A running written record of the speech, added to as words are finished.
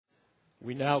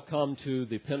We now come to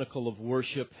the pinnacle of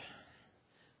worship,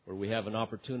 where we have an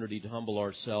opportunity to humble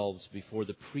ourselves before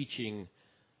the preaching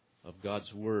of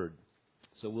God's Word.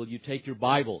 So will you take your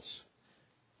Bibles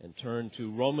and turn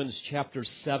to Romans chapter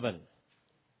 7.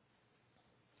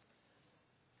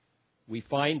 We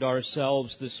find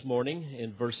ourselves this morning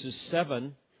in verses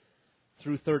 7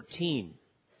 through 13.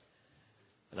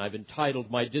 And I've entitled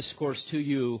my discourse to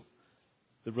you,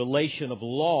 The Relation of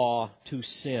Law to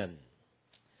Sin.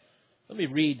 Let me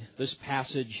read this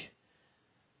passage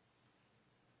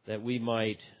that we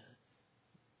might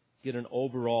get an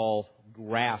overall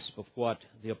grasp of what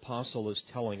the apostle is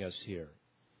telling us here.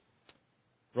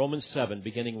 Romans 7,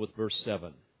 beginning with verse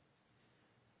 7.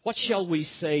 What shall we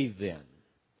say then?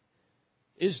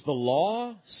 Is the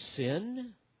law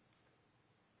sin?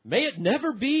 May it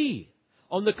never be.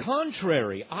 On the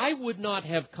contrary, I would not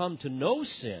have come to know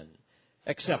sin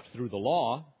except through the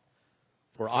law.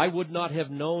 For I would not have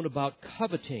known about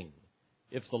coveting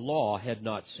if the law had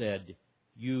not said,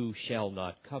 you shall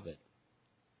not covet.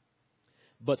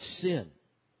 But sin,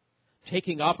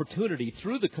 taking opportunity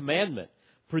through the commandment,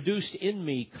 produced in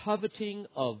me coveting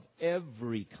of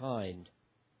every kind.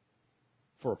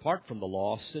 For apart from the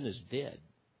law, sin is dead.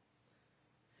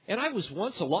 And I was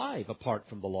once alive apart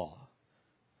from the law.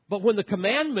 But when the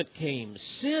commandment came,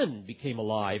 sin became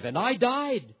alive, and I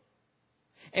died.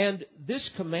 And this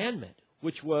commandment,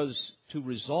 which was to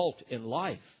result in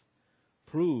life,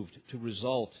 proved to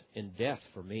result in death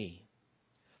for me.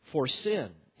 For sin,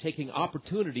 taking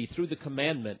opportunity through the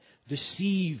commandment,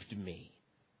 deceived me,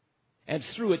 and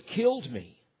through it killed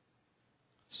me.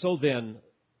 So then,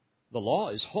 the law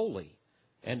is holy,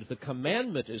 and the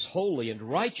commandment is holy and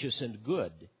righteous and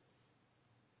good.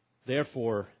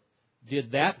 Therefore,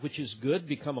 did that which is good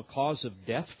become a cause of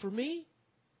death for me?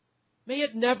 May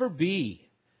it never be.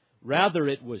 Rather,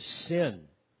 it was sin,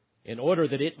 in order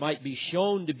that it might be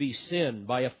shown to be sin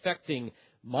by effecting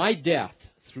my death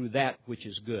through that which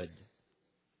is good.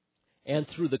 And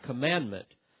through the commandment,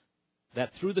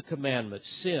 that through the commandment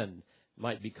sin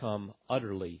might become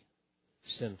utterly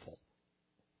sinful.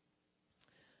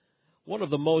 One of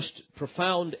the most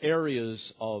profound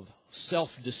areas of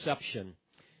self-deception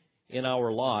in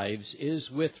our lives is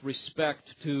with respect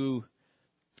to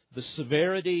the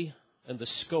severity and the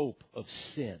scope of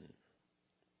sin.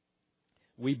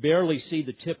 We barely see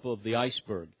the tip of the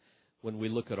iceberg when we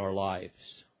look at our lives.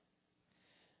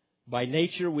 By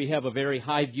nature, we have a very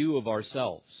high view of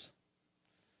ourselves.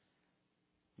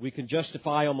 We can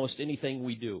justify almost anything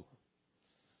we do.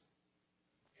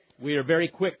 We are very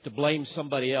quick to blame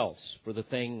somebody else for the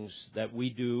things that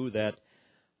we do that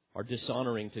are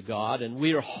dishonoring to God, and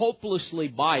we are hopelessly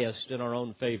biased in our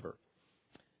own favor.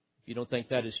 If you don't think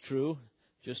that is true,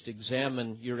 just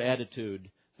examine your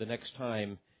attitude the next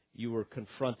time you were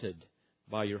confronted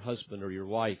by your husband or your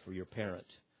wife or your parent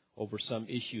over some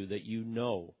issue that you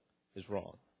know is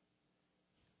wrong.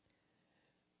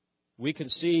 We can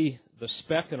see the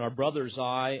speck in our brother's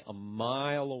eye a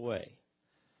mile away.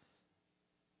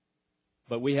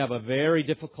 But we have a very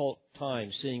difficult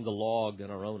time seeing the log in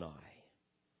our own eye.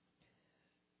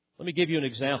 Let me give you an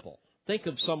example. Think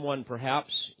of someone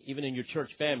perhaps, even in your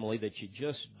church family, that you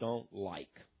just don't like.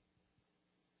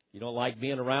 You don't like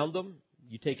being around them.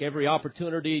 You take every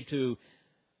opportunity to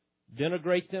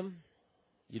denigrate them.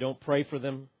 You don't pray for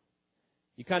them.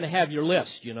 You kind of have your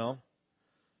list, you know.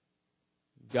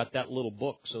 You've got that little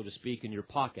book, so to speak, in your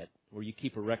pocket where you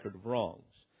keep a record of wrongs.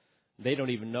 They don't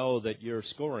even know that you're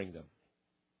scoring them.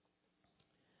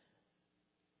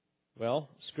 Well,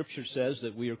 Scripture says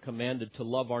that we are commanded to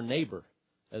love our neighbor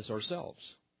as ourselves.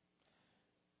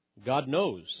 God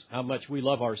knows how much we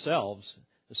love ourselves,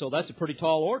 and so that's a pretty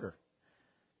tall order.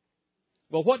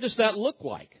 Well, what does that look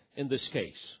like in this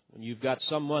case? When you've got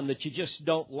someone that you just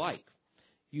don't like.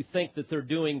 You think that they're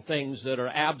doing things that are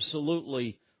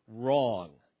absolutely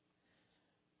wrong.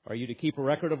 Are you to keep a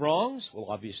record of wrongs? Well,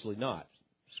 obviously not.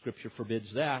 Scripture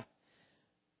forbids that.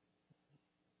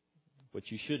 What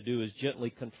you should do is gently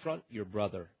confront your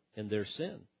brother in their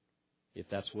sin, if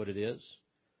that's what it is.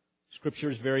 Scripture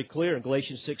is very clear in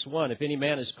Galatians 6:1. If any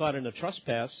man is caught in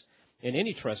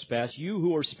any trespass, you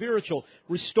who are spiritual,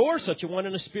 restore such a one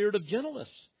in a spirit of gentleness.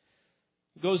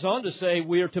 It goes on to say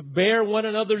we are to bear one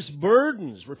another's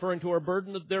burdens, referring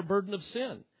to their burden of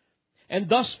sin, and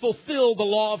thus fulfill the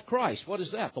law of Christ. What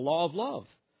is that? The law of love.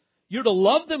 You're to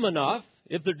love them enough,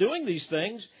 if they're doing these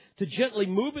things, to gently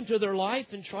move into their life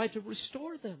and try to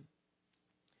restore them.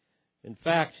 In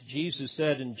fact, Jesus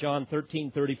said in John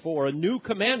 13:34, a new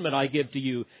commandment I give to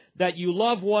you, that you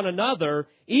love one another,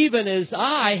 even as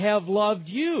I have loved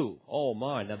you. Oh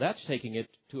my, now that's taking it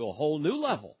to a whole new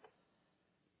level.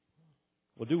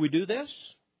 Well, do we do this?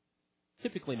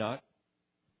 Typically not.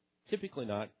 Typically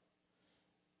not.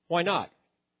 Why not?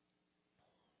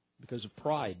 Because of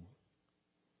pride.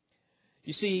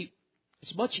 You see,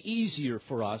 it's much easier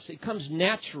for us, it comes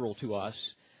natural to us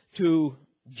to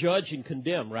judge and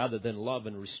condemn rather than love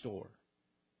and restore.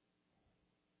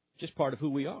 Just part of who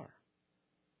we are.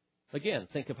 Again,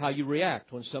 think of how you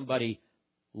react when somebody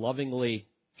lovingly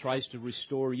tries to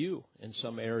restore you in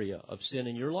some area of sin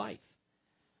in your life.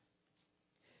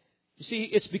 You see,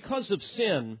 it's because of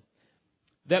sin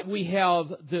that we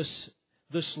have this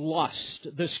lust,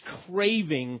 this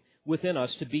craving within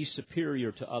us to be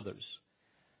superior to others.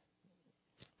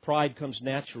 Pride comes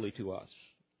naturally to us.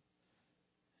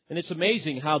 And it's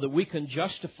amazing how that we can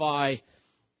justify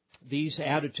these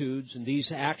attitudes and these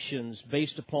actions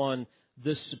based upon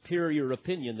this superior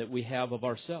opinion that we have of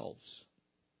ourselves.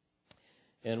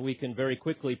 And we can very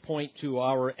quickly point to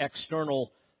our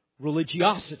external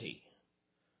religiosity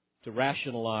to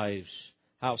rationalize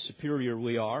how superior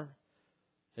we are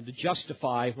and to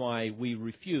justify why we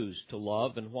refuse to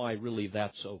love and why really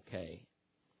that's okay.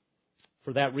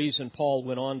 For that reason, Paul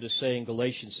went on to say in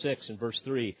Galatians 6 and verse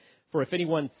 3, "For if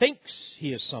anyone thinks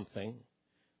he is something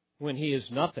when he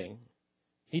is nothing,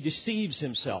 he deceives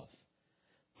himself.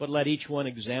 But let each one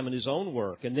examine his own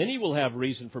work, and then he will have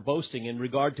reason for boasting in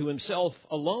regard to himself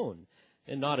alone,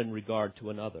 and not in regard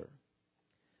to another."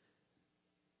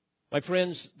 My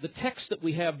friends, the text that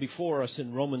we have before us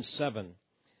in Romans 7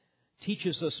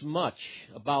 teaches us much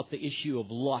about the issue of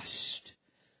lust,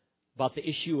 about the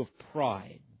issue of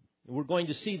pride. And we're going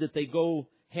to see that they go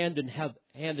hand in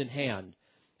hand.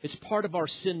 It's part of our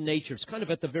sin nature. It's kind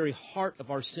of at the very heart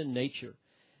of our sin nature.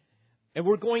 And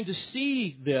we're going to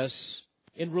see this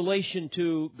in relation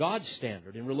to God's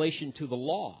standard, in relation to the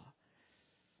law.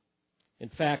 In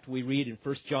fact, we read in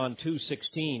 1 John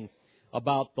 2:16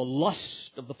 about the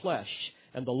lust of the flesh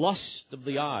and the lust of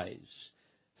the eyes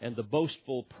and the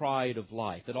boastful pride of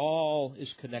life. It all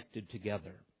is connected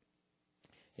together.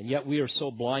 And yet we are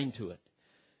so blind to it.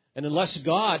 And unless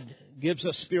God gives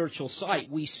us spiritual sight,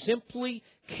 we simply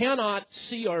cannot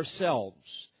see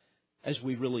ourselves as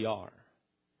we really are.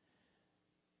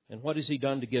 And what has He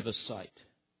done to give us sight?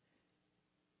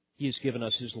 He has given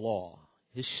us His law,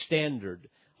 His standard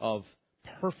of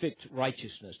perfect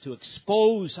righteousness, to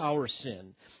expose our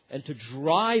sin and to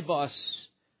drive us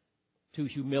to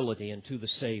humility and to the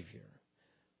Savior.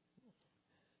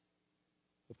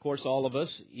 Of course, all of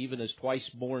us, even as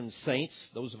twice-born saints,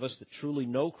 those of us that truly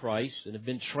know Christ and have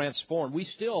been transformed, we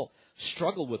still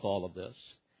struggle with all of this.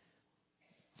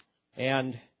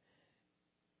 And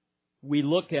we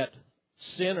look at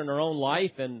sin in our own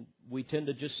life and we tend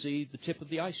to just see the tip of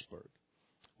the iceberg.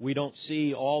 We don't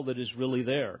see all that is really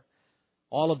there.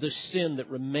 All of this sin that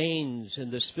remains in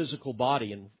this physical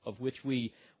body and of which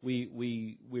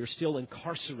we're still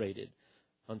incarcerated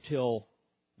until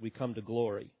we come to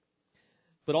glory.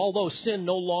 But although sin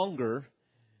no longer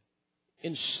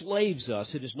enslaves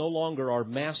us, it is no longer our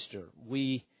master,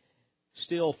 we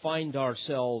still find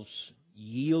ourselves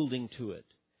yielding to it.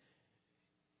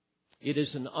 It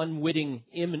is an unwitting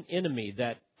enemy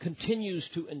that continues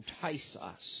to entice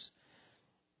us.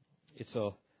 It's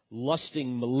a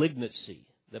lusting malignancy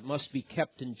that must be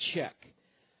kept in check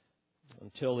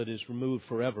until it is removed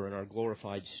forever in our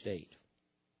glorified state.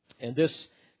 And this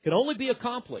can only be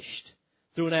accomplished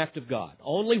through an act of God.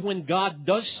 Only when God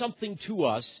does something to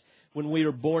us when we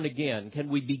are born again can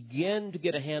we begin to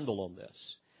get a handle on this.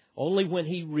 Only when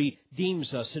He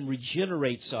redeems us and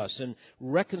regenerates us and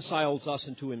reconciles us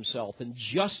into Himself and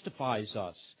justifies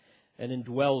us and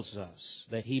indwells us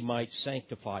that He might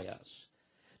sanctify us.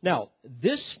 Now,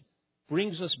 this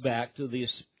brings us back to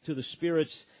the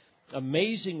Spirit's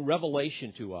amazing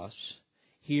revelation to us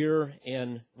here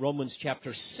in Romans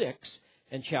chapter 6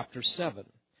 and chapter 7.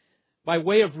 By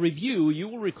way of review, you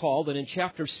will recall that in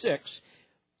chapter 6,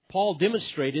 Paul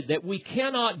demonstrated that we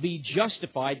cannot be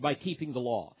justified by keeping the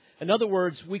law. In other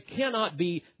words, we cannot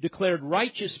be declared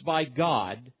righteous by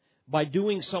God by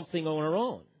doing something on our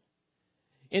own.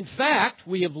 In fact,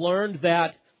 we have learned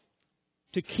that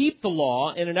to keep the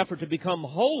law in an effort to become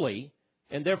holy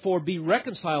and therefore be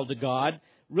reconciled to God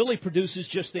really produces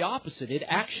just the opposite. It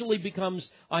actually becomes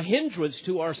a hindrance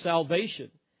to our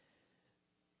salvation,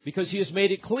 because He has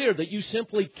made it clear that you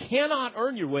simply cannot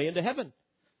earn your way into heaven.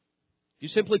 You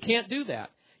simply can't do that.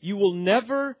 You will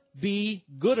never be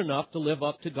good enough to live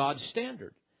up to God's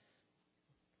standard.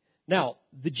 Now,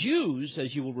 the Jews,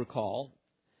 as you will recall,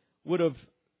 would have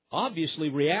obviously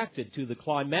reacted to the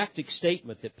climactic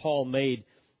statement that Paul made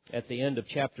at the end of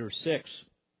chapter 6,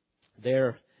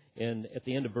 there at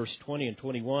the end of verse 20 and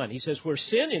 21. He says, "Where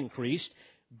sin increased,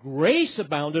 grace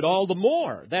abounded all the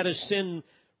more. That as sin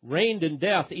reigned in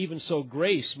death, even so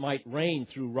grace might reign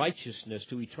through righteousness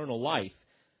to eternal life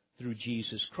through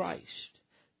Jesus Christ.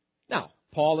 Now,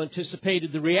 Paul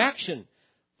anticipated the reaction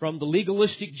from the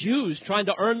legalistic Jews trying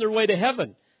to earn their way to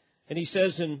heaven. And he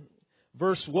says in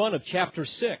verse 1 of chapter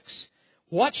 6,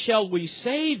 "What shall we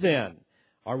say then?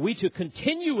 Are we to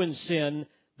continue in sin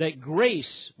that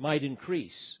grace might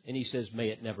increase?" And he says, "May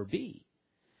it never be."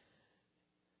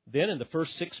 Then in the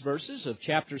first 6 verses of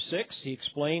chapter 6, he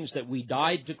explains that we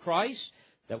died to Christ,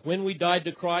 that when we died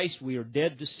to Christ, we are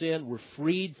dead to sin. We're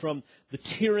freed from the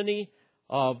tyranny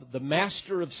of the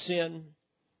master of sin.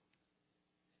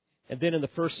 And then in the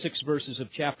first 6 verses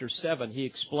of chapter 7, he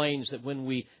explains that when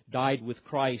we died with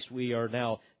Christ, we are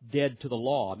now dead to the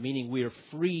law, meaning we are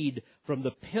freed from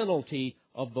the penalty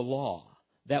of the law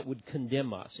that would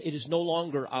condemn us. It is no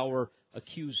longer our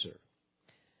accuser.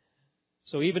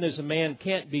 So even as a man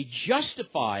can't be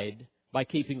justified by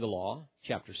keeping the law,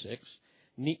 chapter 6,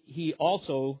 he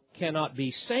also cannot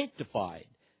be sanctified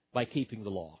by keeping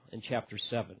the law in chapter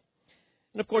 7.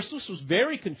 And of course, this was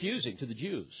very confusing to the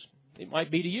Jews. It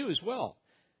might be to you as well.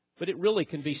 But it really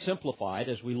can be simplified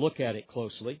as we look at it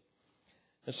closely.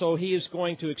 And so he is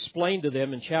going to explain to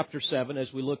them in chapter 7,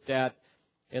 as we looked at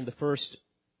in the first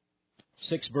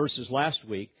 6 verses last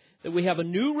week, that we have a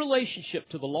new relationship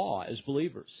to the law as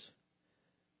believers.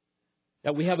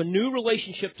 That we have a new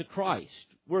relationship to Christ.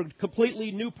 We're a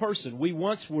completely new person. We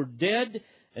once were dead,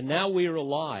 and now we are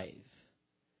alive.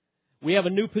 We have a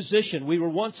new position. We were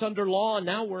once under law, and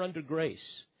now we're under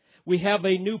grace. We have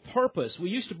a new purpose.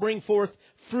 We used to bring forth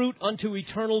fruit unto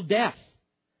eternal death.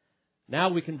 Now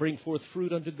we can bring forth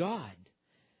fruit unto God.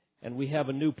 And we have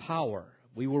a new power.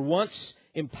 We were once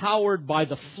empowered by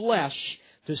the flesh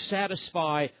to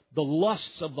satisfy the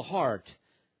lusts of the heart.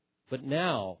 But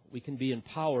now we can be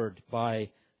empowered by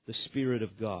the Spirit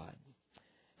of God.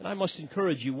 And I must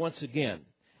encourage you once again,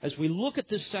 as we look at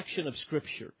this section of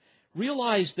Scripture,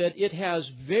 realize that it has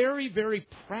very, very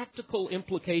practical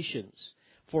implications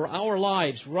for our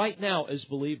lives right now as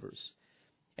believers.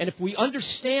 And if we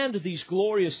understand these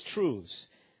glorious truths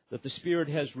that the Spirit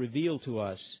has revealed to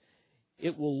us,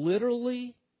 it will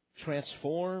literally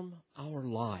transform our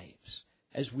lives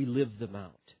as we live them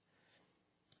out.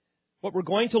 What we're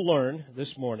going to learn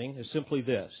this morning is simply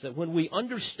this, that when we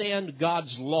understand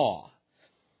God's law,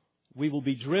 we will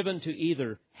be driven to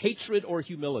either hatred or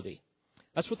humility.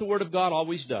 That's what the Word of God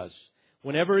always does.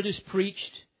 Whenever it is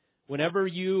preached, whenever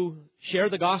you share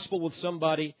the gospel with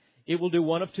somebody, it will do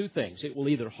one of two things. It will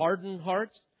either harden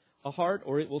a heart,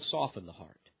 or it will soften the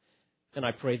heart. And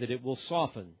I pray that it will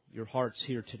soften your hearts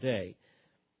here today.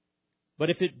 But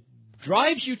if it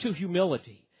drives you to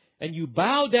humility, and you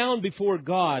bow down before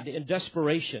God in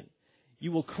desperation,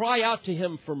 you will cry out to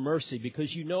Him for mercy,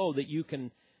 because you know that you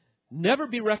can never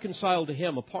be reconciled to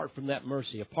Him apart from that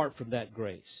mercy, apart from that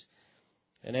grace.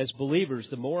 And as believers,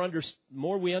 the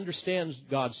more we understand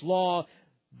God's law,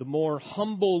 the more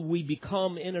humble we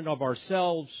become in and of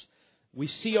ourselves. We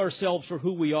see ourselves for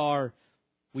who we are.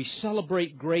 We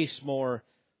celebrate grace more.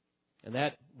 And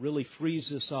that really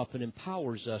frees us up and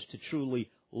empowers us to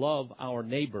truly love our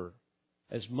neighbor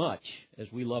as much as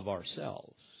we love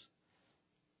ourselves.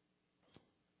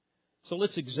 So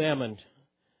let's examine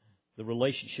the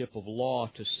relationship of law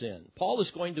to sin. Paul is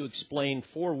going to explain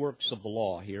 4 works of the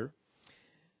law here.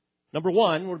 Number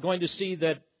 1, we're going to see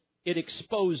that it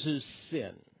exposes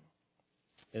sin,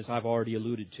 as I've already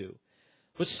alluded to.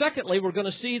 But secondly, we're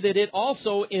going to see that it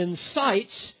also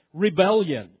incites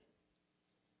rebellion.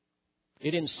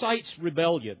 It incites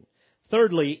rebellion.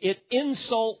 Thirdly, it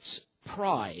insults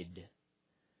pride.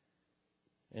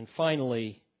 And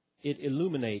finally, it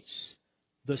illuminates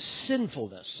the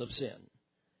sinfulness of sin.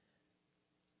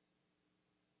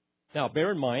 Now,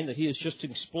 bear in mind that he has just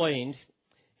explained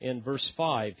in verse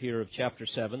 5 here of chapter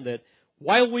 7 that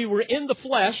while we were in the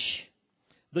flesh,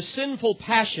 the sinful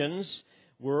passions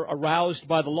were aroused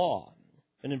by the law.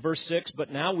 And in verse 6,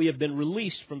 but now we have been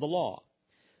released from the law.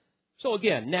 So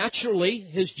again, naturally,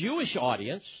 his Jewish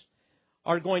audience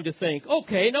are going to think,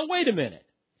 okay, now wait a minute.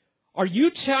 Are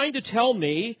you trying to tell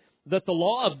me that the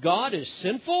law of God is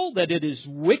sinful, that it is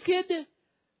wicked,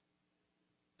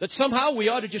 that somehow we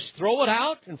ought to just throw it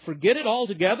out and forget it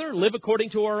altogether, live according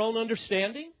to our own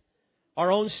understanding,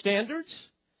 our own standards?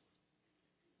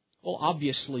 Well,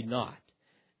 obviously not.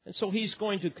 And so he's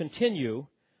going to continue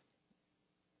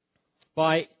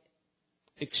by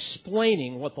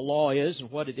explaining what the law is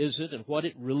and what it isn't and what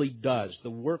it really does, the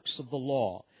works of the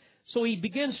law. So he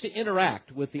begins to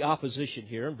interact with the opposition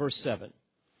here in verse 7.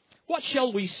 What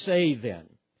shall we say then?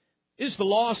 Is the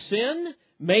law sin?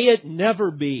 May it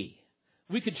never be.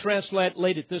 We could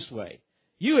translate it this way.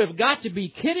 You have got to be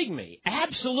kidding me.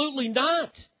 Absolutely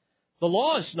not. The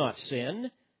law is not sin.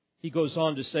 He goes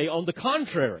on to say, on the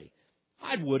contrary,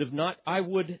 I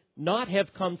would not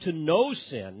have come to know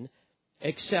sin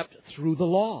except through the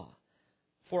law.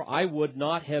 For I would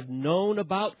not have known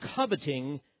about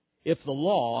coveting if the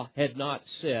law had not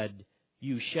said,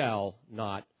 you shall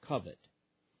not covet.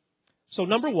 So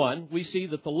number one, we see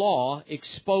that the law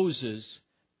exposes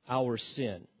our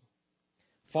sin.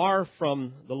 Far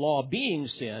from the law being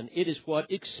sin, it is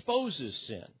what exposes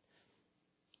sin.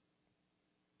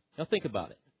 Now think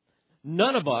about it.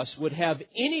 None of us would have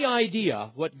any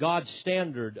idea what God's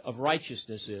standard of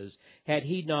righteousness is had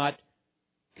He not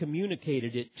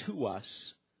communicated it to us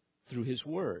through His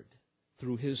Word,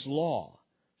 through His law.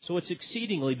 So it's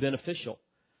exceedingly beneficial.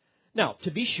 Now,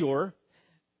 to be sure,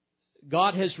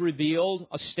 God has revealed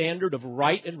a standard of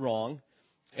right and wrong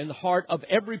in the heart of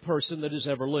every person that has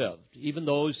ever lived, even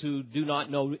those who do not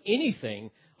know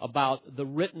anything about the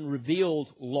written, revealed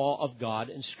law of God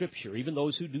in Scripture, even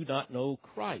those who do not know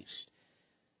Christ.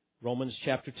 Romans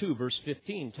chapter 2, verse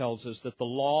 15 tells us that the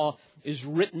law is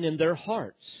written in their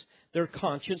hearts, their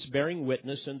conscience bearing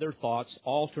witness, and their thoughts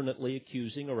alternately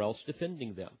accusing or else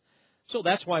defending them. So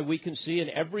that's why we can see in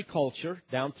every culture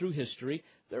down through history,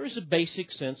 there is a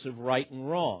basic sense of right and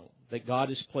wrong that God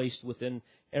has placed within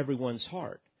everyone's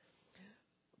heart.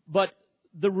 But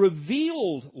the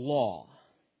revealed law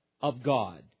of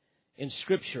God in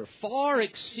Scripture far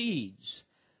exceeds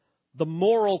the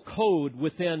moral code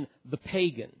within the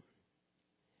pagan.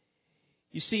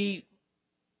 You see,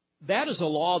 that is a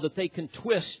law that they can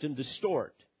twist and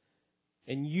distort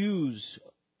and use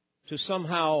to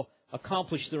somehow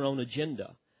accomplish their own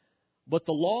agenda. But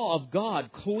the law of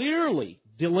God clearly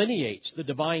delineates the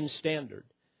divine standard.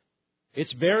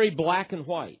 It's very black and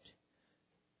white.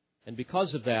 And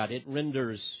because of that, it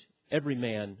renders every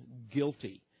man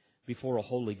guilty before a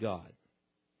holy God.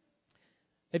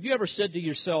 Have you ever said to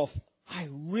yourself, I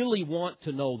really want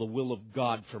to know the will of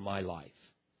God for my life?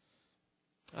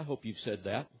 I hope you've said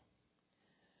that.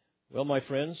 Well, my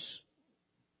friends,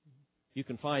 you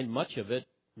can find much of it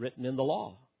written in the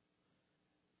law,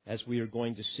 as we are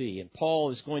going to see. And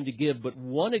Paul is going to give but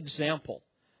one example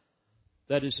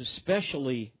that is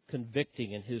especially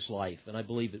convicting in his life, and I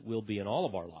believe it will be in all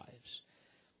of our lives.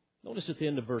 Notice at the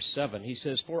end of verse 7, he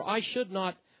says, For I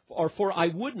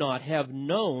would not have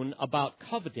known about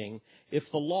coveting if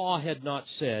the law had not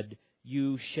said,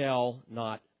 you shall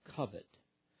not covet.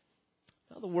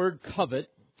 Now, the word covet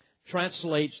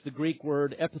translates the Greek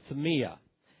word epithemia,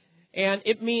 and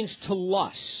it means to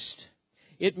lust.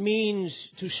 It means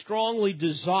to strongly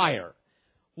desire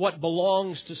what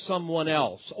belongs to someone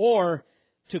else, or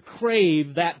to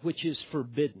crave that which is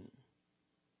forbidden.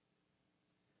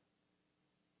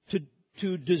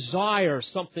 To desire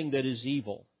something that is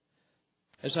evil.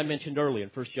 As I mentioned earlier in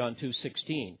 1 John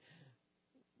 2:16,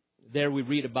 there we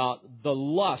read about the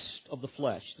lust of the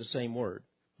flesh, the same word.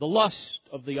 The lust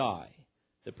of the eye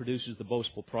that produces the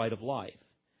boastful pride of life.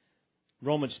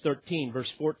 Romans 13, verse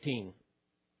 14,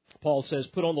 Paul says,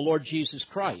 Put on the Lord Jesus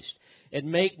Christ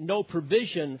and make no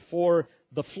provision for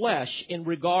the flesh in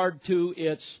regard to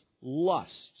its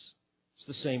lusts. It's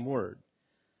the same word.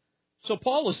 So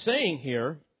Paul is saying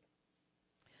here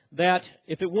that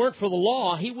if it weren't for the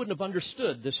law, he wouldn't have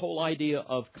understood this whole idea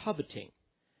of coveting.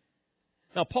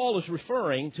 Now, Paul is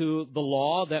referring to the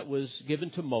law that was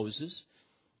given to Moses,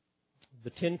 the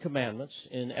 10 Commandments.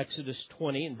 In Exodus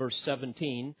 20 and verse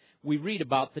 17, we read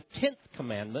about the 10th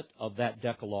commandment of that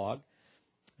Decalogue.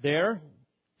 There,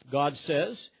 God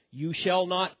says, You shall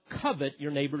not covet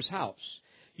your neighbor's house.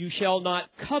 You shall not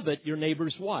covet your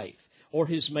neighbor's wife, or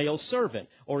his male servant,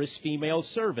 or his female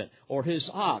servant, or his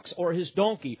ox, or his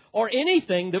donkey, or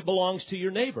anything that belongs to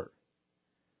your neighbor.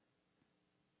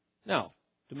 Now,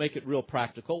 to make it real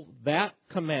practical, that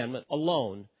commandment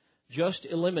alone just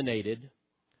eliminated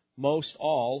most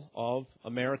all of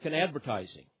American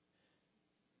advertising.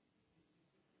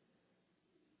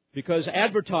 Because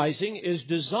advertising is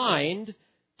designed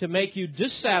to make you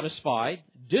dissatisfied,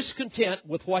 discontent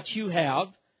with what you have,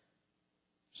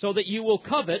 so that you will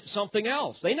covet something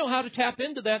else. They know how to tap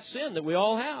into that sin that we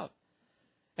all have.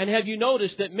 And have you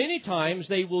noticed that many times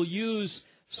they will use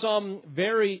some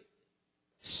very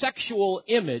sexual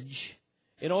image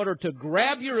in order to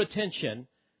grab your attention,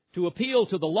 to appeal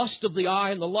to the lust of the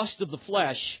eye and the lust of the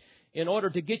flesh, in order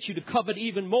to get you to covet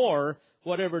even more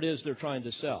whatever it is they're trying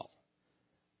to sell.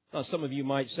 Now, some of you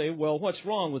might say, well, what's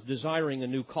wrong with desiring a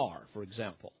new car, for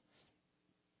example?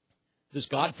 Does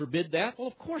God forbid that? Well,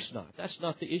 of course not. That's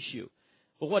not the issue.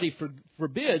 But what He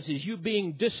forbids is you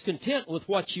being discontent with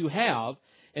what you have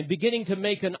and beginning to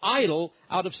make an idol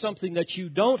out of something that you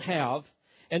don't have,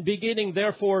 and beginning,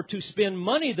 therefore, to spend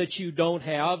money that you don't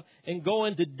have and go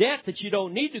into debt that you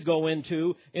don't need to go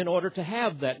into in order to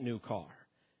have that new car.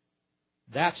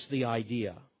 That's the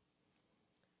idea.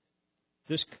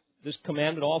 This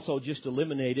commandment also just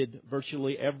eliminated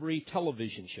virtually every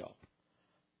television show.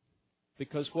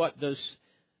 Because what does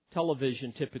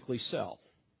television typically sell?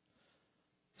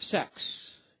 Sex,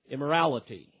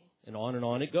 immorality, and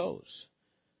on it goes.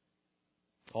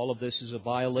 All of this is a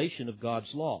violation of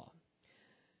God's law.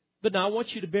 But now I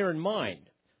want you to bear in mind,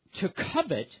 to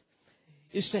covet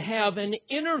is to have an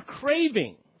inner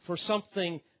craving for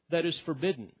something that is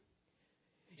forbidden.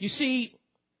 You see,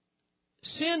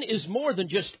 sin is more than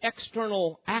just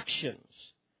external actions.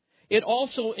 It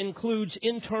also includes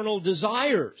internal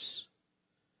desires.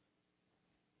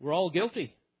 We're all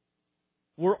guilty.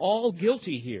 We're all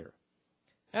guilty here.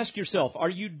 Ask yourself,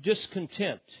 are you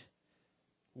discontent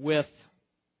with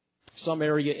some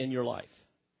area in your life?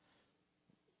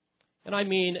 And I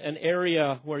mean an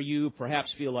area where you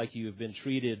perhaps feel like you've been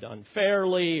treated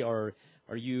unfairly, or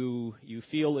you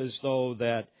feel as though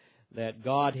that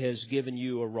God has given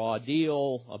you a raw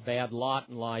deal, a bad lot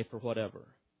in life, or whatever.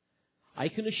 I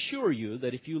can assure you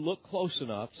that if you look close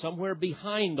enough, somewhere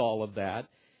behind all of that,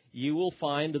 you will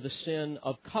find the sin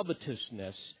of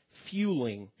covetousness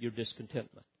fueling your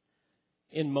discontentment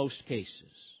in most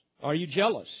cases. Are you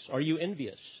jealous? Are you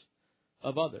envious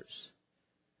of others?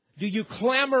 Do you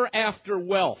clamor after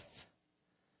wealth?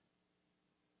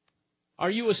 Are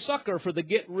you a sucker for the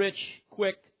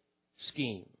get-rich-quick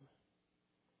scheme?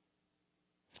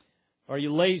 Are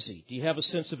you lazy? Do you have a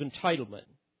sense of entitlement?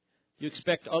 Do you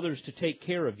expect others to take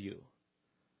care of you?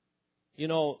 You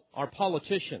know, our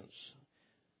politicians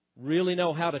really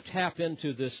know how to tap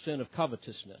into this sin of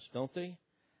covetousness, don't they?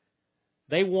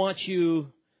 They want you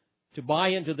to buy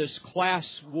into this class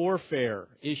warfare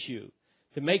issue,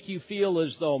 to make you feel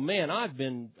as though, man, I've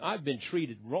been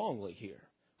treated wrongly here.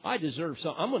 I deserve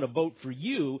something. I'm going to vote for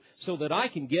you so that I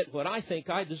can get what I think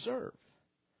I deserve.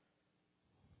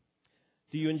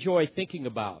 Do you enjoy thinking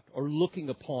about or looking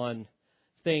upon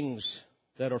things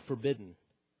that are forbidden,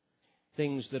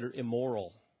 things that are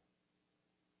immoral?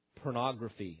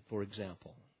 Pornography, for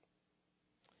example.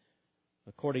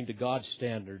 According to God's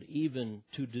standard, even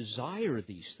to desire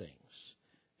these things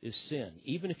is sin,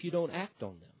 even if you don't act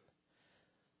on them.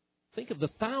 Think of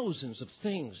the thousands of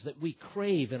things that we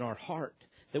crave in our heart,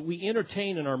 that we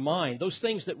entertain in our mind, those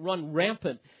things that run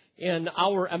rampant in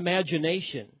our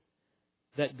imagination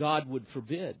that God would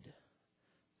forbid.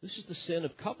 This is the sin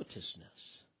of covetousness.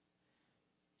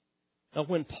 Now,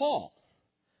 when Paul,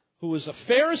 who was a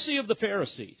Pharisee of the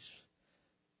Pharisees,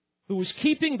 who was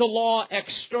keeping the law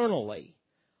externally,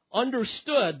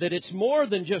 understood that it's more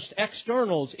than just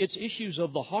externals, it's issues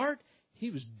of the heart, he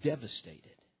was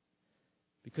devastated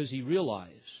because he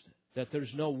realized that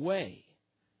there's no way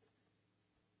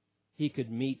he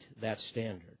could meet that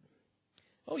standard.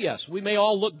 Oh yes, we may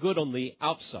all look good on the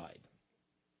outside,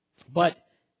 but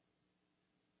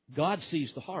God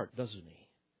sees the heart, doesn't He?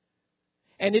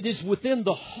 And it is within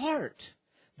the heart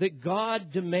that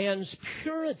God demands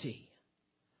purity.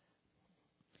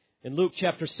 In Luke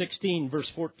chapter 16, verse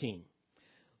 14,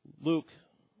 Luke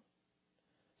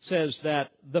says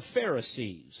that the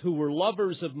Pharisees, who were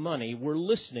lovers of money, were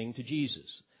listening to Jesus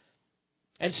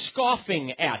and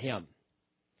scoffing at Him.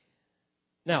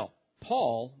 Now,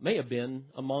 Paul may have been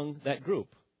among that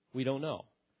group. We don't know.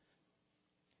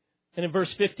 And in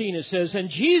verse 15 it says, "And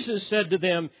Jesus said to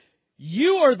them,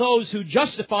 'You are those who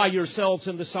justify yourselves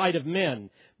in the sight of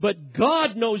men, but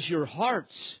God knows your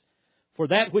hearts. For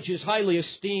that which is highly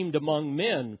esteemed among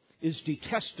men is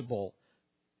detestable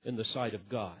in the sight of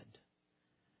God.'"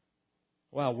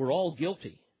 Wow, we're all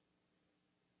guilty.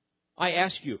 I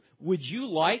ask you, would you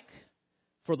like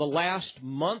for the last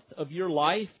month of your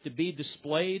life to be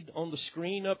displayed on the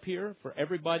screen up here for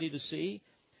everybody to see?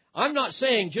 I'm not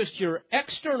saying just your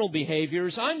external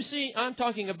behaviors. I'm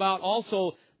talking about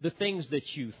also the things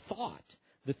that you thought,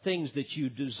 the things that you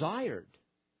desired.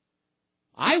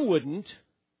 I wouldn't.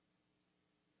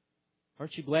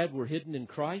 Aren't you glad we're hidden in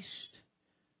Christ?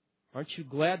 Aren't you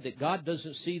glad that God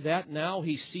doesn't see that now?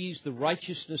 He sees the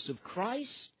righteousness of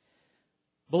Christ.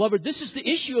 Beloved, this is the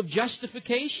issue of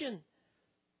justification.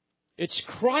 It's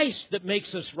Christ that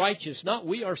makes us righteous, not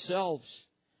we ourselves.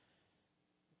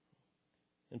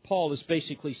 And Paul is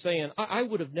basically saying, I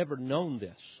would have never known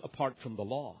this apart from the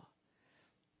law.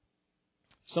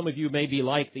 Some of you may be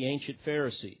like the ancient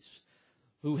Pharisees,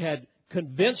 who had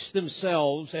convinced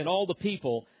themselves and all the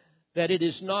people that it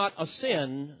is not a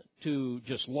sin to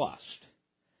just lust.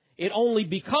 It only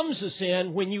becomes a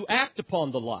sin when you act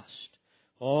upon the lust.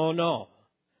 Oh, no.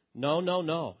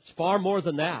 No. It's far more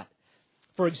than that.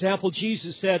 For example,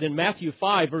 Jesus said in Matthew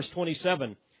 5, verse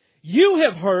 27, "You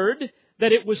have heard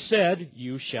that it was said,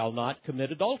 'You shall not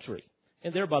commit adultery.'"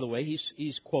 And there, by the way,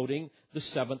 he's quoting the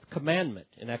 7th commandment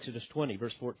in Exodus 20,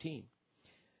 verse 14.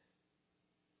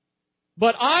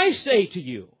 "But I say to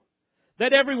you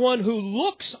that everyone who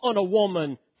looks on a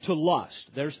woman to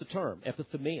lust," there's the term,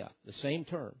 epithumia, the same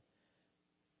term.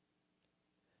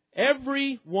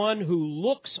 "Everyone who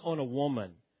looks on a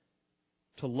woman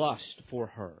to lust for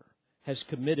her has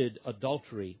committed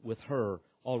adultery with her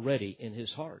already in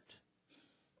his heart."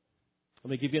 Let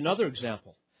me give you another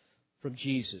example from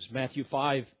Jesus. Matthew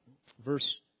 5,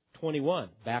 verse 21.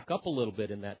 Back up a little bit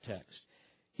in that text.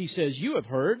 He says, "You have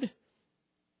heard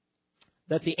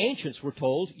that the ancients were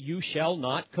told, 'You shall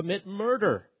not commit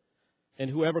murder, and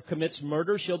whoever commits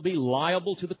murder shall be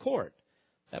liable to the court.'"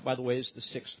 That, by the way, is the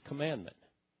 6th commandment.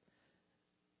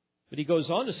 But he goes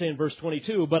on to say in verse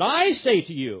 22, "But I say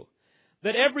to you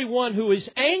that everyone who is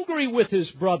angry with his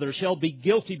brother shall be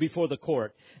guilty before the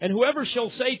court. And whoever shall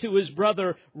say to his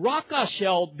brother, 'Raca,'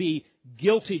 shall be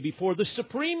guilty before the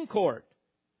Supreme Court."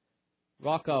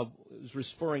 Raca is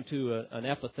referring to an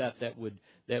epithet that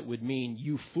would mean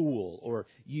 "you fool" or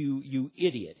you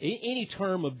idiot. Any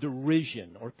term of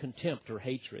derision or contempt or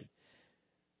hatred.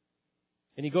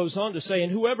 And he goes on to say,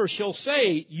 "And whoever shall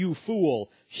say, 'You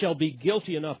fool,' shall be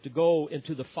guilty enough to go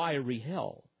into the fiery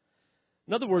hell."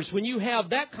 In other words, when you have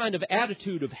that kind of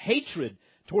attitude of hatred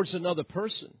towards another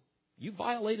person, you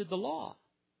violated the law.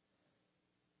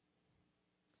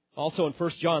 Also in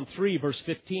 1 John 3, verse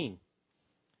 15,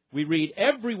 we read,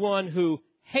 "Everyone who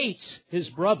hates his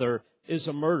brother is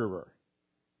a murderer."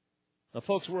 Now,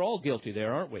 folks, we're all guilty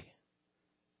there, aren't we?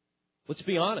 Let's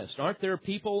be honest. Aren't there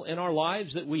people in our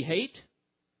lives that we hate?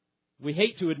 We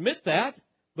hate to admit that,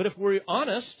 but if we're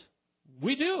honest,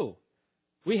 we do.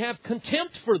 We have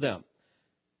contempt for them.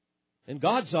 In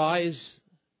God's eyes,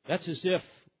 that's as if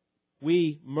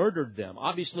we murdered them.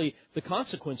 Obviously, the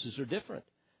consequences are different.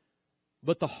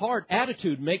 But the heart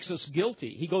attitude makes us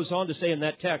guilty. He goes on to say in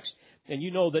that text, "And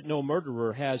you know that no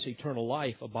murderer has eternal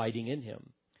life abiding in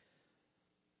him."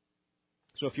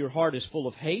 So if your heart is full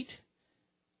of hate,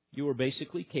 you are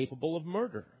basically capable of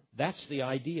murder. That's the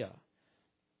idea.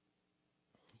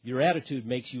 Your attitude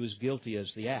makes you as guilty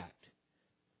as the act.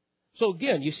 So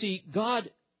again, you see,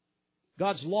 God's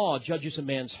law judges a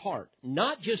man's heart,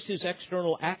 not just his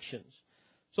external actions.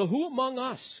 So who among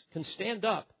us can stand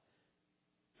up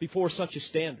before such a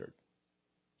standard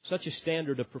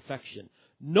of perfection?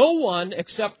 No one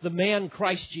except the man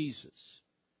Christ Jesus.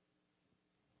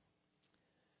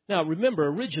 Now remember,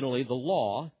 originally the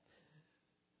law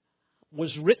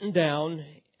was written down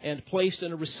and placed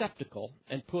in a receptacle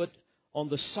and put on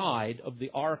the side of the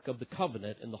Ark of the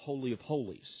Covenant in the Holy of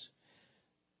Holies.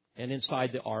 And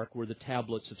inside the ark were the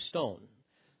tablets of stone,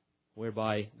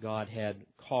 whereby God had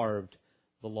carved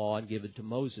the law and given it to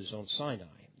Moses on Sinai.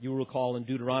 You will recall in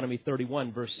Deuteronomy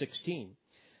 31, verse 16,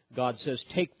 God says,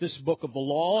 "Take this book of the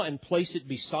law and place it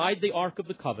beside the ark of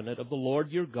the covenant of the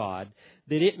Lord your God,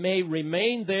 that it may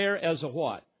remain there as a"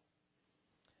 what?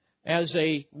 "As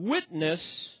a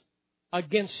witness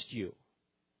against you."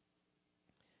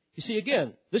 You see,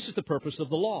 again, this is the purpose of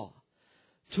the law.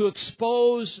 To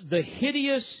expose the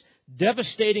hideous,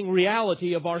 devastating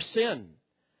reality of our sin.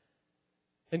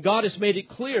 And God has made it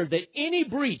clear that any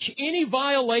breach, any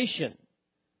violation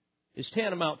is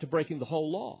tantamount to breaking the whole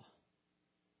law.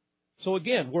 So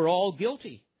again, we're all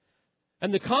guilty.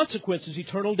 And the consequence is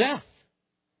eternal death.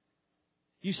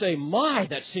 You say, "My,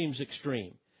 that seems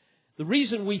extreme." The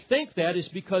reason we think that is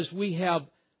because we have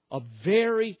a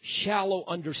very shallow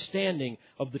understanding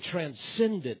of the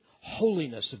transcendent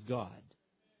holiness of God.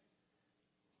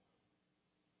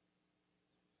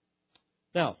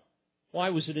 Now, why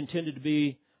was it intended to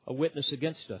be a witness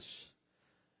against us?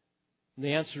 And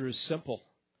the answer is simple.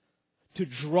 To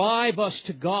drive us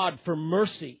to God for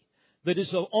mercy that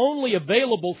is only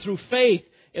available through faith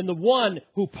in the one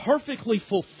who perfectly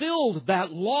fulfilled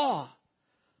that law,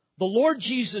 the Lord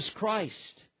Jesus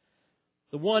Christ,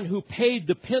 the one who paid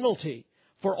the penalty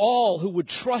for all who would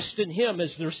trust in Him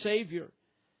as their Savior.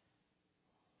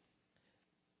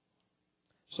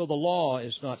 So the law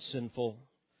is not sinful,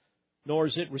 nor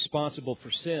is it responsible for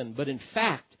sin, but in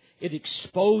fact, it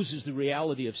exposes the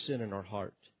reality of sin in our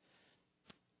heart.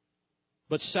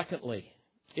 But secondly,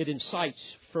 it incites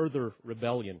further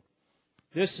rebellion.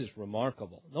 This is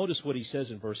remarkable. Notice what he says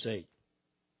in verse 8.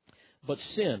 "But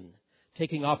sin,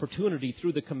 taking opportunity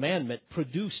through the commandment,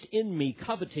 produced in me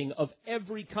coveting of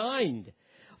every kind.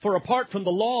 For apart from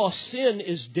the law, sin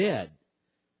is dead."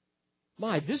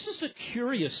 My, this is a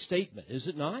curious statement, is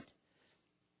it not?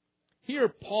 Here,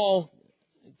 Paul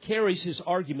carries his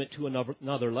argument to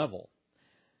another level.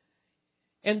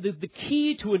 And the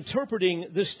key to interpreting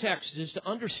this text is to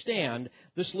understand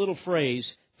this little phrase,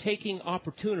 taking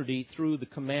opportunity through the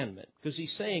commandment. Because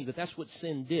he's saying that that's what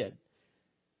sin did.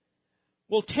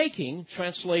 Well, taking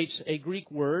translates a Greek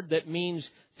word that means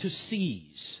to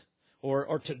seize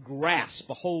or to grasp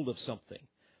a hold of something.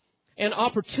 And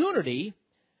opportunity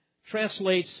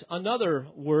translates another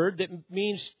word that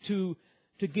means to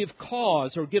give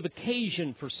cause or give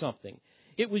occasion for something.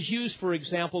 It was used, for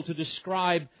example, to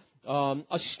describe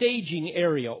a staging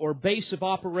area or base of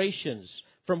operations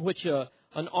from which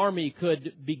an army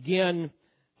could begin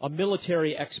a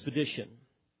military expedition.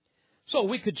 So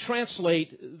we could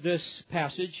translate this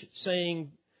passage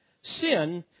saying,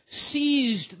 sin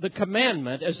seized the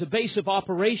commandment as a base of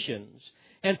operations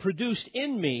and produced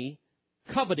in me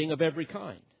coveting of every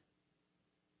kind.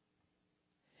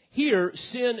 Here,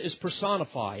 sin is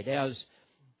personified as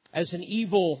an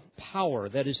evil power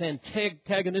that is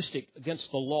antagonistic against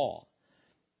the law,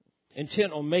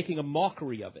 intent on making a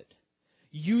mockery of it,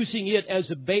 using it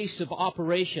as a base of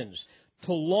operations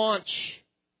to launch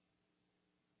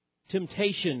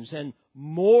temptations and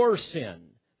more sin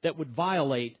that would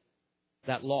violate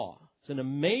that law. It's an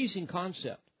amazing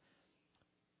concept.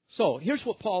 So, here's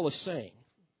what Paul is saying,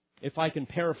 if I can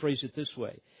paraphrase it this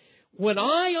way. When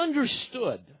I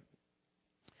understood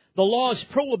the law's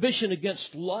prohibition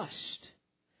against lust,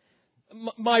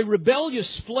 my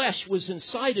rebellious flesh was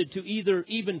incited to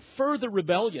even further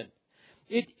rebellion.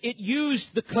 It used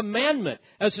the commandment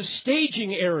as a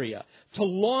staging area to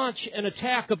launch an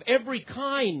attack of every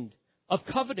kind of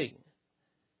coveting.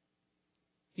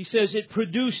 He says it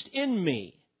produced in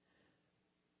me.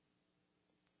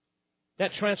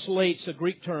 That translates a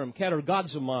Greek term,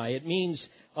 katergazomai. It means,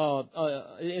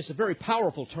 it's a very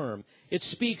powerful term. It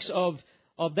speaks of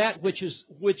that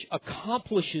which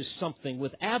accomplishes something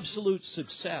with absolute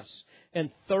success and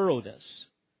thoroughness.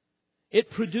 It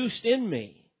produced in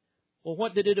me. Well,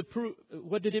 what did it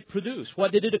produce?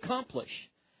 What did it accomplish?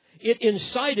 It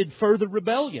incited further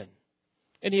rebellion.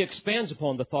 And he expands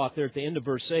upon the thought there at the end of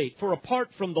verse 8. For apart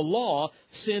from the law,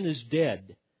 sin is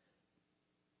dead.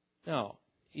 Now,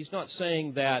 he's not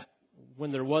saying that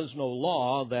when there was no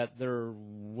law that there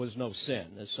was no sin,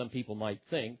 as some people might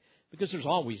think, because there's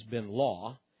always been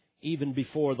law. Even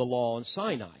before the law on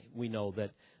Sinai, we know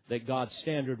that God's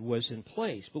standard was in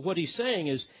place. But what he's saying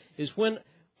is when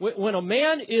a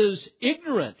man is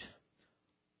ignorant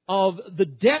of the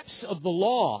depths of the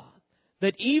law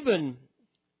that even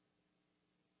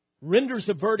renders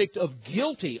a verdict of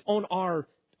guilty on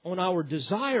our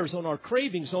desires, on our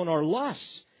cravings, on our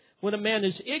lusts, when a man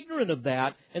is ignorant of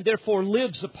that and therefore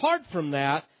lives apart from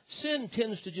that, sin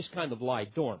tends to just kind of lie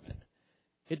dormant.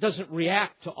 It doesn't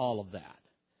react to all of that.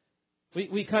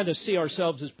 We kind of see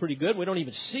ourselves as pretty good. We don't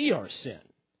even see our sin.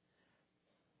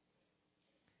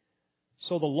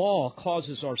 So the law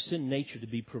causes our sin nature to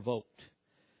be provoked.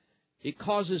 It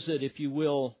causes it, if you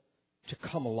will, to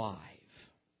come alive,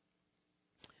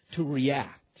 to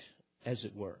react, as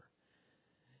it were.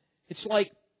 It's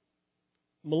like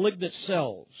malignant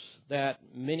cells that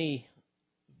many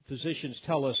physicians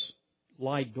tell us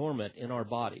lie dormant in our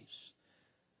bodies,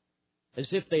 as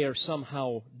if they are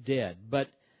somehow dead. But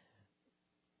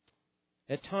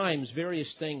at times,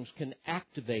 various things can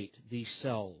activate these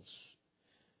cells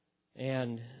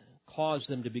and cause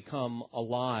them to become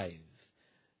alive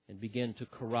and begin to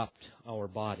corrupt our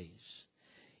bodies.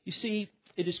 You see,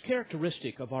 it is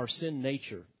characteristic of our sin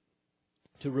nature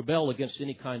to rebel against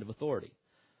any kind of authority,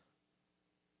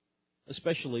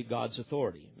 especially God's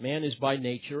authority. Man is by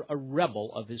nature a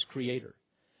rebel of his Creator.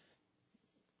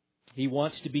 He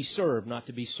wants to be served, not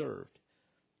to be served.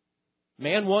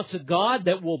 Man wants a God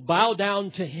that will bow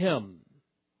down to him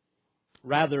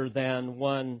rather than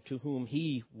one to whom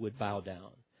he would bow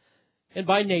down. And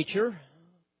by nature,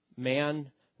 man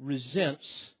resents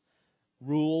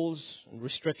rules and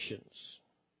restrictions.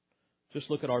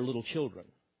 Just look at our little children.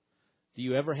 Do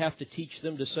you ever have to teach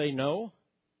them to say no?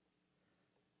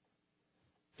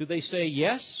 Do they say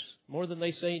yes more than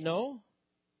they say no?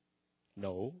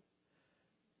 No.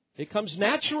 It comes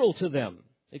natural to them.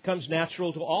 It comes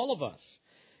natural to all of us.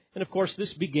 And of course,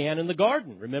 this began in the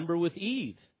garden. Remember with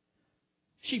Eve.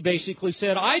 She basically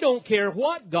said, I don't care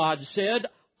what God said.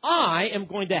 I am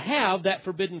going to have that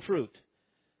forbidden fruit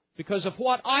because of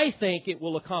what I think it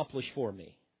will accomplish for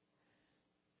me.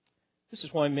 This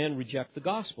is why men reject the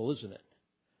gospel, isn't it?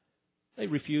 They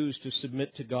refuse to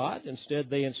submit to God. Instead,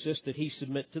 they insist that He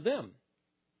submit to them.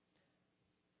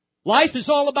 Life is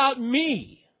all about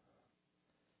me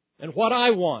and what I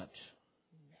want.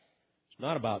 It's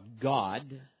not about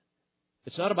God.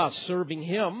 It's not about serving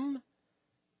Him.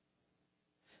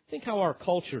 Think how our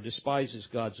culture despises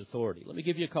God's authority. Let me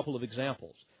give you a couple of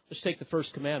examples. Let's take the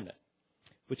first commandment,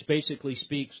 which basically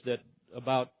speaks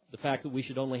about the fact that we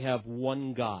should only have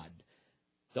one God,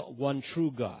 the one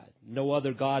true God. No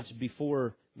other gods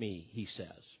before me, He says.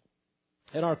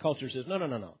 And our culture says,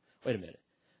 no. Wait a minute.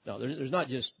 No, there's not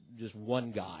just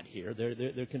one God here.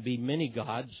 There can be many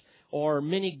gods, or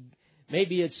maybe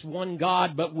it's one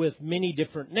God but with many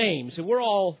different names. And we're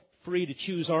all free to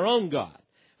choose our own God.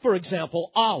 For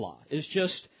example, Allah is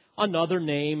just another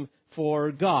name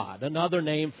for God, another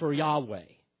name for Yahweh.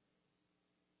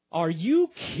 Are you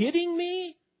kidding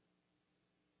me?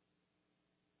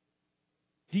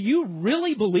 Do you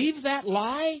really believe that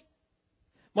lie?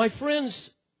 My friends,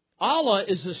 Allah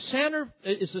is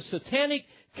a satanic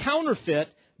counterfeit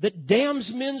that damns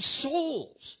men's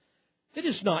souls. It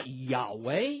is not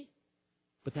Yahweh.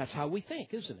 But that's how we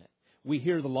think, isn't it? We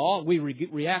hear the law and we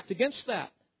react against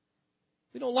that.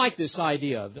 We don't like this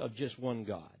idea of just one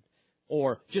God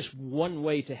or just one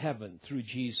way to heaven through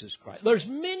Jesus Christ. There's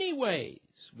many ways,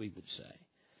 we would say.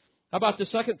 How about the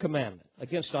second commandment?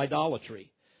 Against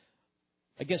idolatry.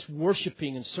 Against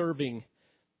worshiping and serving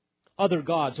other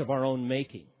gods of our own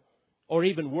making. Or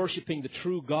even worshiping the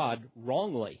true God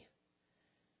wrongly.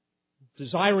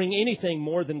 Desiring anything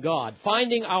more than God.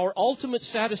 Finding our ultimate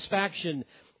satisfaction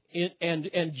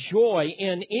and joy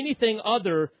in anything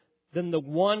other than the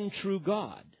one true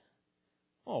God.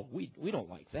 Oh, we don't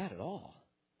like that at all.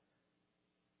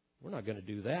 We're not going to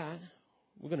do that.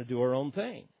 We're going to do our own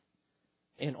thing.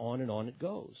 And on it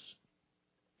goes.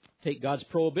 Take God's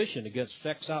prohibition against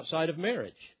sex outside of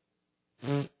marriage.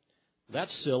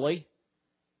 That's silly.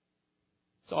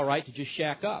 It's all right to just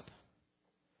shack up.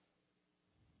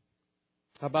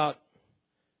 How about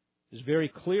his very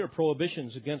clear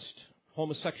prohibitions against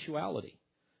homosexuality,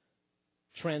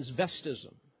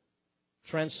 transvestism,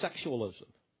 transsexualism?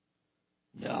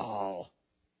 No.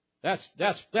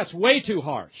 That's way too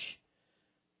harsh.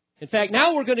 In fact,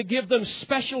 now we're going to give them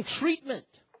special treatment.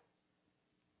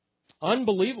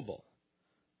 Unbelievable.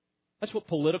 That's what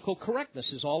political correctness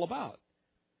is all about.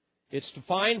 It's to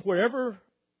find wherever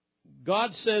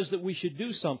God says that we should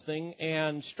do something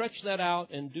and stretch that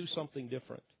out and do something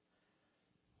different.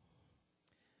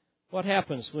 What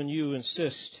happens when you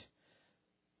insist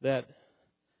that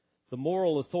the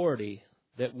moral authority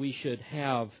that we should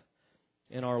have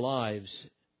in our lives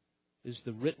is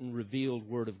the written, revealed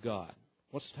Word of God?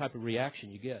 What's the type of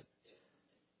reaction you get?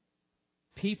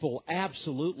 People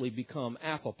absolutely become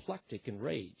apoplectic in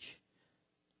rage.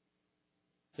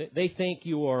 They think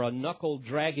you are a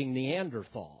knuckle-dragging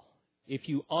Neanderthal if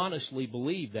you honestly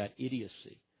believe that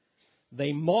idiocy.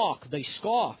 They mock, they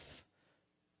scoff.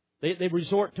 They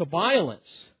resort to violence.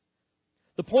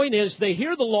 The point is, they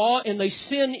hear the law and they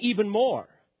sin even more.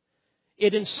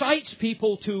 It incites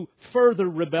people to further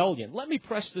rebellion. Let me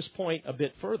press this point a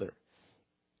bit further.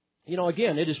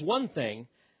 Again, it is one thing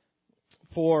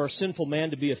for sinful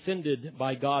man to be offended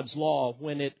by God's law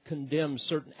when it condemns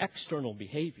certain external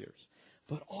behaviors.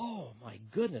 But, oh my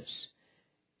goodness,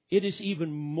 it is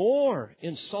even more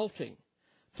insulting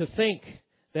to think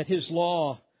that His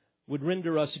law would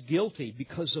render us guilty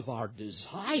because of our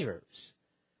desires.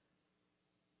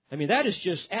 I mean, that is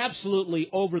just absolutely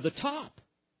over the top.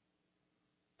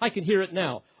 I can hear it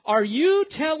now. Are you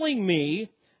telling me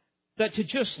that to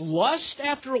just lust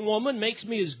after a woman makes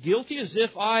me as guilty as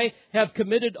if I have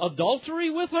committed adultery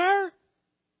with her?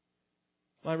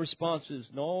 My response is,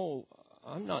 no,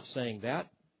 I'm not saying that.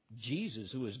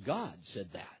 Jesus, who is God, said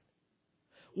that.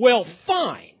 Well,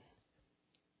 fine.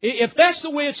 If that's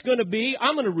the way it's going to be,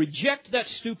 I'm going to reject that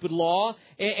stupid law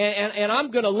and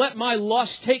I'm going to let my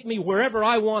lust take me wherever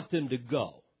I want them to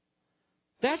go.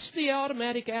 That's the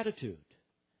automatic attitude.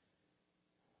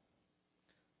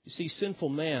 You see, sinful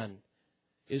man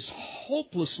is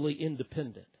hopelessly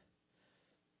independent.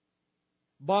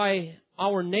 By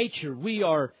our nature, we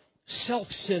are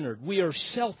self-centered. We are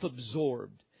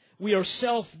self-absorbed. We are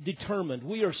self-determined.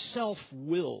 We are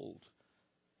self-willed.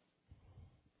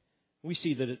 We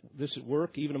see this at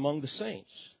work even among the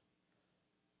saints.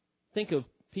 Think of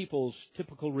people's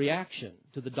typical reaction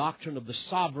to the doctrine of the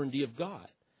sovereignty of God.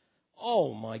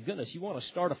 Oh my goodness, you want to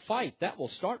start a fight, that will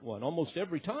start one almost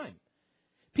every time.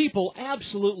 People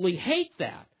absolutely hate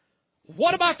that.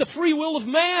 What about the free will of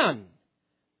man?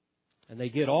 And they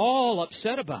get all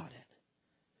upset about it.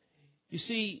 You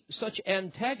see, such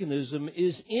antagonism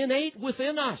is innate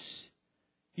within us.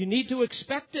 You need to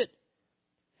expect it.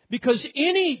 Because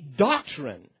any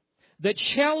doctrine that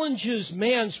challenges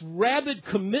man's rabid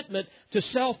commitment to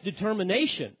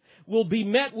self-determination will be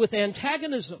met with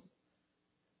antagonism.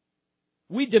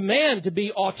 We demand to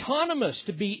be autonomous,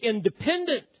 to be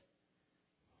independent.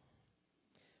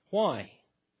 Why?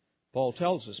 Paul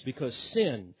tells us, because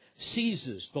sin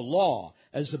seizes the law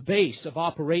as the base of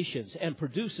operations and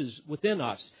produces within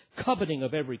us coveting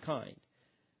of every kind.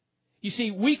 You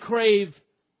see, we crave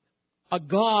a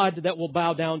God that will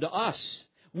bow down to us.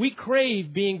 We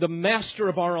crave being the master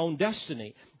of our own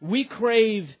destiny. We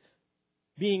crave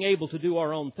being able to do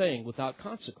our own thing without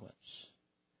consequence.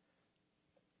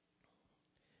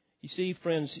 You see,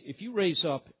 friends, if you raise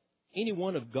up any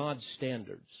one of God's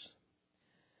standards,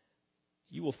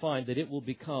 you will find that it will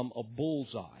become a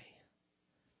bullseye,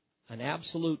 an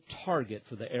absolute target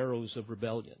for the arrows of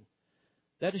rebellion.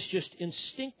 That is just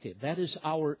instinctive. That is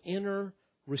our inner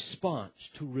response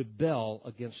to rebel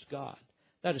against God.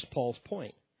 That is Paul's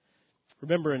point.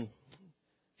 Remember in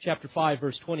chapter 5,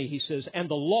 verse 20, he says, "And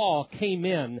the law came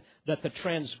in that the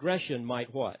transgression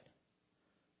might" what?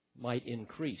 Might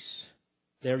increase.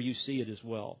 There you see it as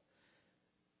well.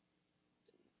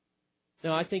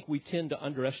 Now, I think we tend to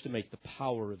underestimate the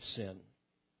power of sin.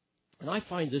 And I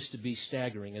find this to be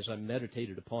staggering as I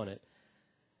meditated upon it.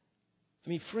 I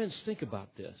mean, friends, think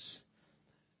about this.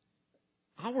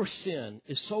 Our sin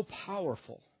is so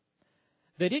powerful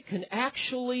that it can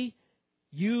actually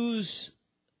use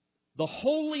the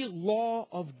holy law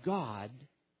of God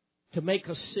to make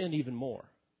us sin even more.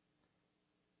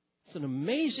 It's an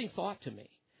amazing thought to me,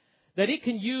 that it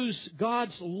can use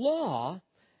God's law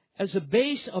as a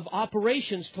base of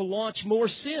operations to launch more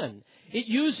sin. It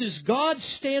uses God's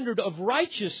standard of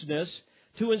righteousness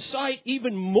to incite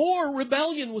even more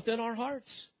rebellion within our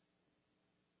hearts.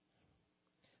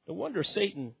 No wonder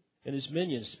Satan and his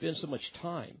minions spend so much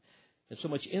time and so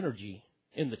much energy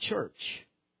in the church,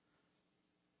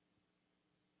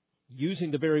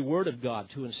 using the very Word of God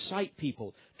to incite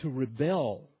people to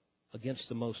rebel against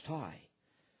the Most High.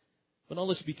 But now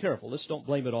let's be careful. Let's don't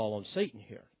blame it all on Satan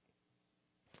here.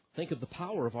 Think of the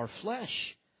power of our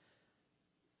flesh.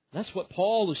 That's what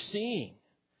Paul is seeing.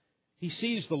 He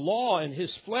sees the law in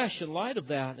his flesh in light of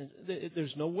that. And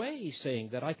there's no way, he's saying,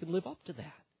 that I can live up to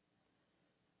that.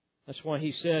 That's why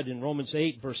he said in Romans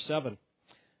 8, verse 7,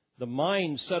 "The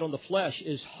mind set on the flesh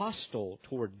is hostile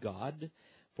toward God,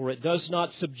 for it does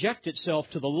not subject itself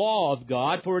to the law of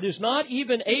God, for it is not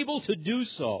even able to do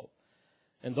so.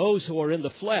 And those who are in the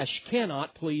flesh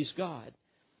cannot please God."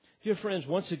 Dear friends,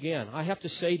 once again, I have to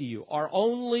say to you, our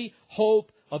only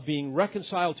hope of being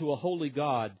reconciled to a holy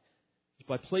God is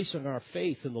by placing our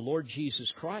faith in the Lord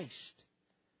Jesus Christ.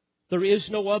 There is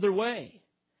no other way.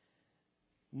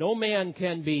 No man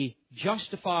can be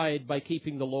justified by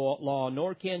keeping the law,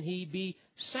 nor can he be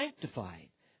sanctified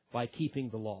by keeping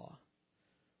the law.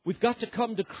 We've got to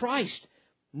come to Christ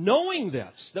knowing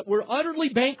this, that we're utterly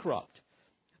bankrupt.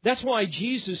 That's why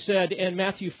Jesus said in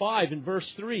Matthew 5 in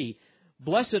verse 3,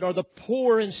 "Blessed are the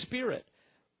poor in spirit,"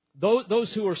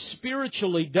 those who are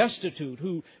spiritually destitute,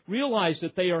 who realize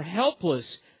that they are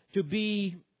helpless to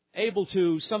be able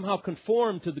to somehow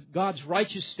conform to God's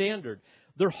righteous standard.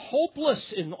 They're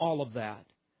hopeless in all of that.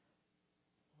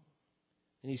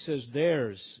 And he says,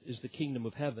 theirs is the kingdom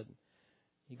of heaven.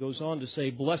 He goes on to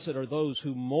say, "Blessed are those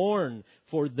who mourn,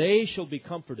 for they shall be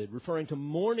comforted," referring to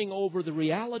mourning over the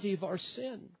reality of our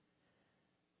sin.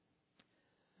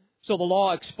 So the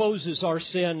law exposes our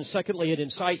sin. Secondly, it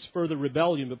incites further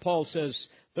rebellion. But Paul says,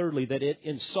 thirdly, that it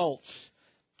insults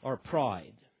our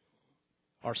pride,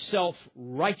 our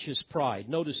self-righteous pride.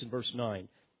 Notice in verse 9,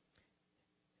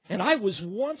 "And I was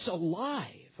once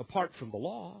alive apart from the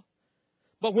law,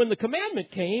 but when the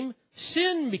commandment came,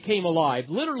 sin became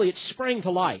alive." Literally, it sprang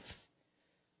to life.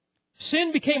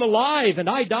 Sin became alive and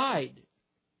I died.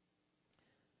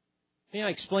 May I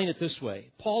explain it this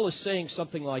way? Paul is saying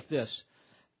something like this.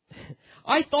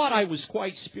 I thought I was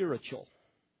quite spiritual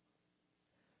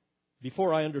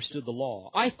before I understood the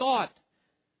law. I thought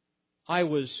I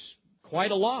was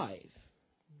quite alive.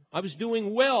 I was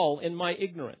doing well in my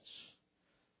ignorance.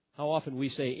 How often we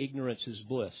say ignorance is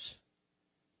bliss.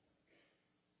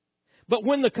 But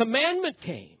when the commandment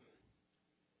came,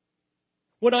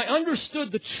 when I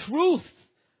understood the truth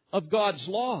of God's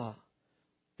law,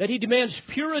 that He demands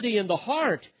purity in the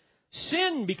heart,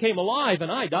 sin became alive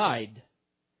and I died.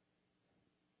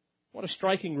 What a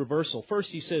striking reversal. First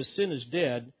he says sin is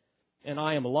dead and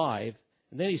I am alive.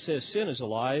 And then he says sin is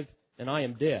alive and I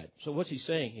am dead. So what's he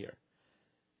saying here?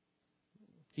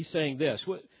 He's saying this.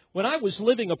 When I was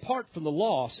living apart from the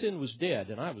law, sin was dead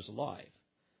and I was alive.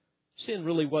 Sin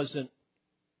really wasn't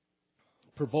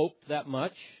provoked that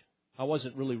much. I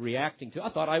wasn't really reacting to it. I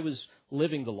thought I was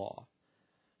living the law.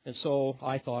 And so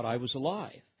I thought I was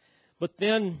alive. But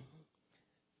then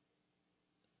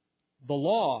the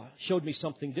law showed me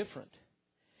something different.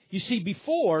 You see,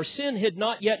 before, sin had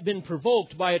not yet been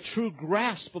provoked by a true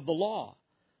grasp of the law.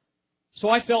 So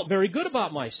I felt very good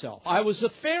about myself. I was a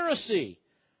Pharisee.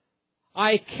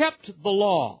 I kept the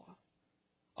law.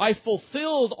 I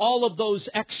fulfilled all of those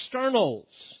externals,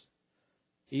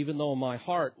 even though my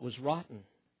heart was rotten.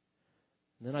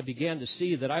 And then I began to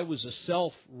see that I was a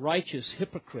self-righteous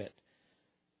hypocrite.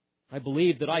 I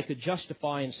believed that I could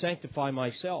justify and sanctify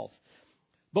myself.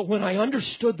 But when I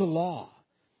understood the law,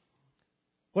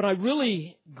 when I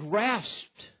really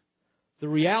grasped the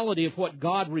reality of what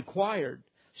God required,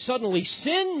 suddenly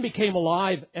sin became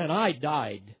alive and I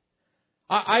died.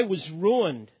 I was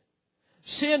ruined.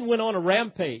 Sin went on a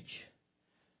rampage.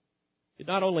 It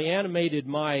not only animated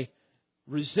my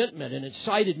resentment and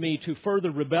incited me to further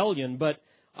rebellion, but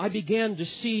I began to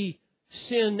see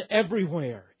sin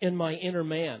everywhere in my inner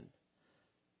man.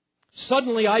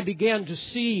 Suddenly I began to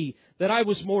see that I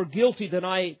was more guilty than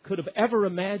I could have ever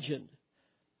imagined.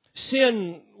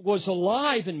 Sin was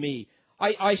alive in me.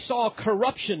 I saw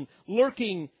corruption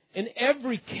lurking in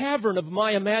every cavern of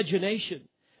my imagination.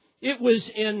 It was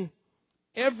in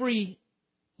every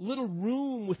little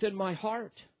room within my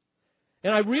heart.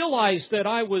 And I realized that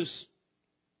I was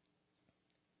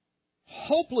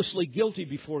hopelessly guilty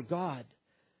before God.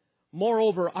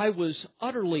 Moreover, I was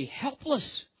utterly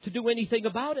helpless to do anything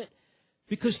about it,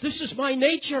 because this is my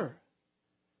nature.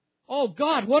 Oh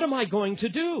God, what am I going to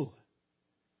do?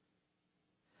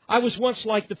 I was once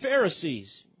like the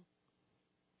Pharisees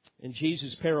in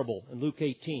Jesus' parable in Luke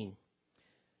 18.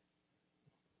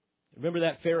 Remember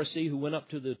that Pharisee who went up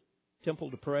to the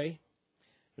temple to pray?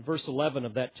 In verse 11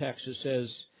 of that text it says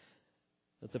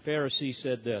that the Pharisee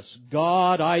said this,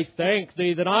 God, I thank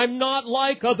Thee that I'm not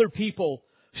like other people,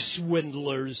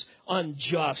 swindlers,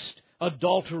 unjust,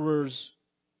 adulterers,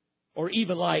 or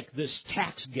even like this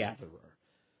tax gatherer.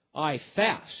 I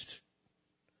fast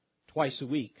twice a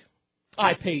week.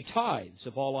 I pay tithes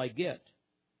of all I get.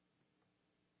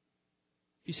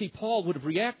 You see, Paul would have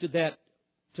reacted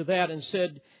to that and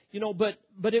said,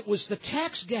 but it was the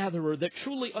tax gatherer that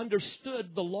truly understood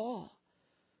the law,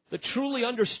 that truly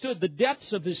understood the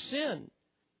depths of his sin.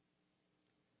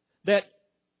 That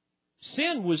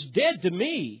sin was dead to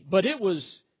me, but it was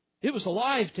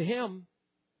alive to him.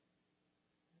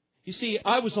 You see,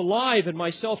 I was alive in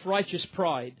my self-righteous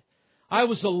pride. I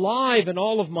was alive in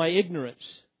all of my ignorance.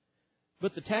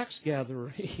 But the tax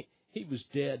gatherer, he was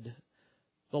dead.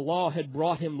 The law had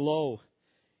brought him low.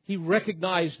 He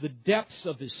recognized the depths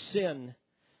of his sin,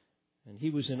 and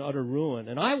he was in utter ruin.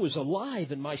 And I was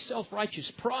alive in my self-righteous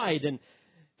pride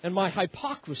and my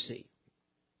hypocrisy.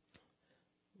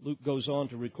 Luke goes on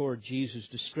to record Jesus'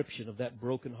 description of that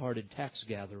broken-hearted tax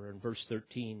gatherer in verse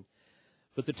 13.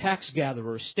 But the tax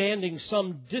gatherer, standing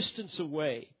some distance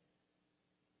away,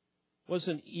 was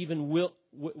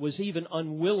even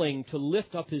unwilling to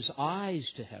lift up his eyes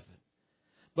to heaven,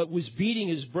 but was beating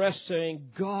his breast, saying,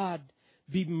 God,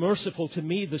 be merciful to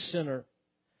me, the sinner.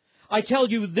 I tell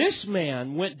you, this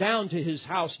man went down to his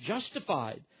house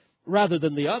justified rather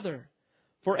than the other.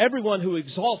 For everyone who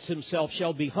exalts himself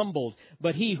shall be humbled,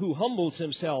 but he who humbles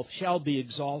himself shall be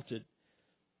exalted.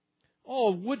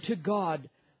 Oh, would to God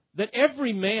that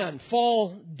every man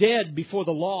fall dead before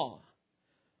the law,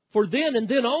 for then and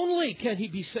then only can he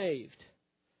be saved.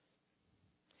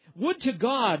 Would to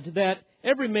God that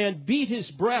every man beat his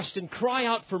breast and cry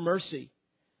out for mercy,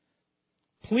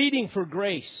 pleading for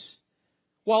grace,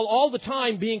 while all the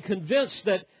time being convinced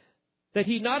that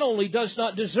he not only does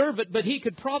not deserve it, but he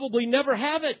could probably never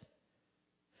have it.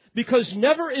 Because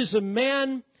never is a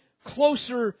man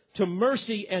closer to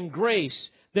mercy and grace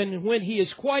than when he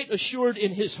is quite assured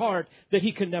in his heart that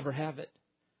he can never have it,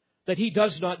 that he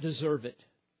does not deserve it.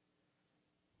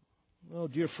 Oh,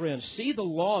 dear friends, see the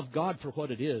law of God for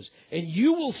what it is, and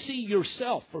you will see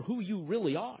yourself for who you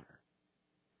really are.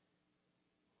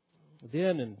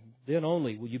 Then and then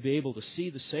only will you be able to see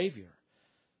the Savior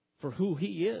for who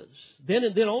He is. Then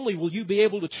and then only will you be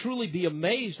able to truly be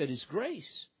amazed at His grace.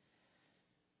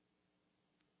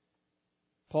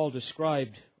 Paul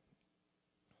described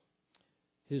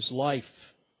his life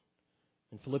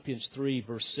in Philippians 3,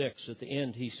 verse 6. At the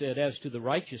end, he said, as to the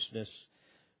righteousness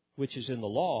which is in the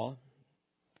law,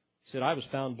 he said, I was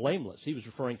found blameless. He was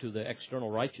referring to the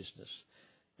external righteousness.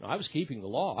 I was keeping the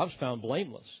law. I was found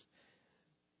blameless.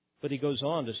 But he goes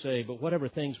on to say, but whatever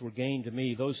things were gained to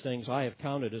me, those things I have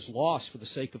counted as loss for the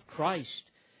sake of Christ.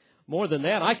 More than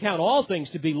that, I count all things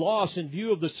to be loss in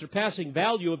view of the surpassing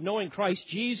value of knowing Christ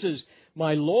Jesus,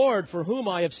 my Lord, for whom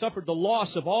I have suffered the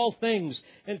loss of all things,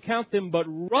 and count them but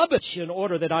rubbish in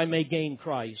order that I may gain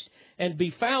Christ, and be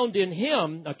found in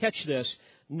Him, now catch this,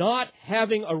 not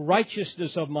having a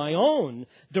righteousness of my own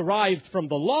derived from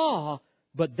the law,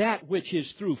 but that which is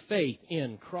through faith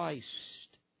in Christ.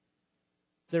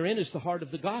 Therein is the heart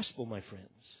of the gospel, my friends.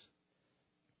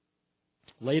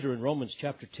 Later in Romans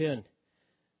chapter 10,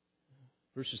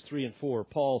 verses 3 and 4,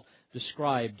 Paul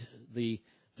described the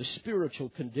spiritual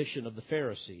condition of the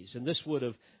Pharisees. And this would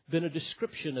have been a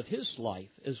description of his life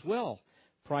as well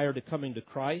prior to coming to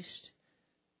Christ.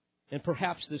 And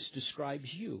perhaps this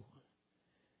describes you.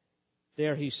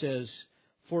 There he says,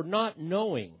 "For not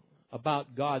knowing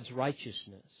about God's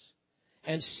righteousness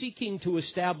and seeking to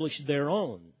establish their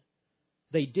own,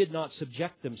 they did not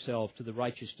subject themselves to the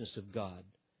righteousness of God.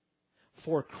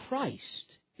 For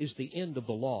Christ is the end of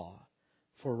the law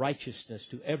for righteousness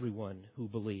to everyone who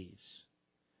believes."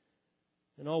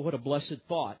 And oh, what a blessed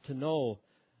thought to know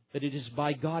that it is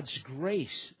by God's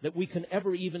grace that we can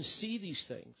ever even see these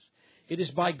things. It is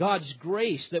by God's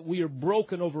grace that we are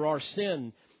broken over our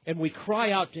sin, and we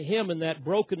cry out to Him in that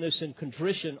brokenness and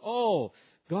contrition, "Oh,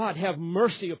 God, have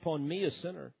mercy upon me, a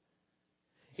sinner."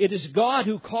 It is God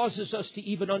who causes us to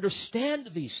even understand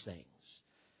these things.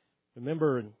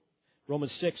 Remember in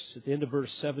Romans 6, at the end of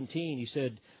verse 17, he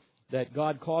said that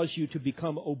God caused you to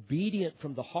become obedient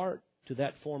from the heart to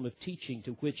that form of teaching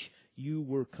to which you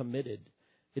were committed.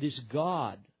 It is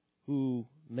God who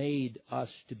made us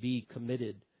to be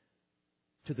committed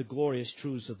to the glorious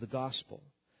truths of the gospel.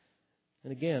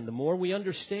 And again, the more we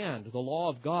understand the law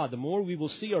of God, the more we will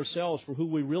see ourselves for who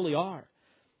we really are.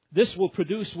 This will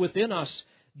produce within us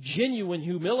genuine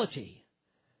humility.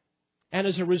 And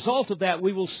as a result of that,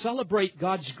 we will celebrate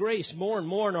God's grace more and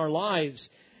more in our lives.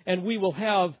 And we will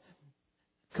have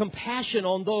compassion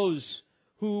on those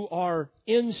who are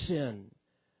in sin,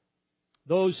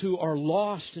 those who are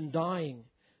lost and dying,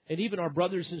 and even our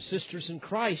brothers and sisters in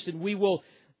Christ. And we will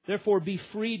therefore be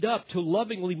freed up to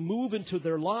lovingly move into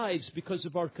their lives because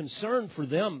of our concern for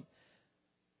them,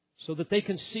 so that they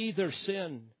can see their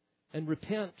sin and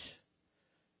repent.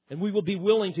 And we will be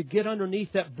willing to get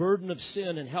underneath that burden of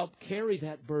sin and help carry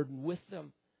that burden with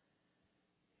them.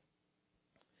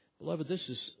 Beloved, this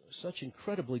is such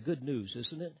incredibly good news,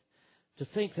 isn't it? To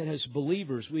think that as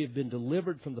believers we have been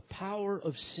delivered from the power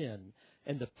of sin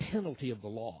and the penalty of the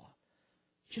law.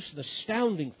 Just an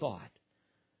astounding thought.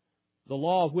 The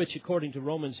law of which, according to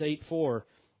Romans 8:4,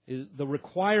 is the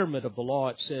requirement of the law,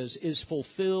 it says, is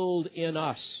fulfilled in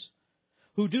us,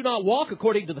 who do not walk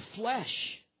according to the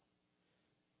flesh.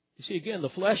 You see, again, the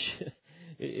flesh,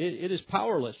 it is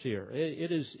powerless here.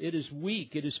 It is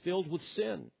weak. It is filled with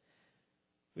sin.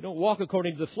 We don't walk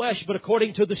according to the flesh, but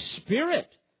according to the Spirit.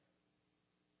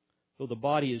 Though the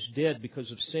body is dead because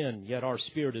of sin, yet our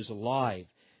spirit is alive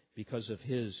because of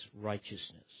His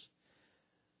righteousness.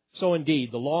 So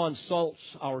indeed, the law insults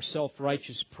our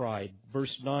self-righteous pride.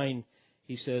 Verse 9,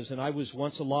 he says, "And I was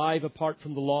once alive apart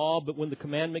from the law, but when the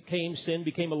commandment came, sin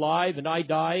became alive, and I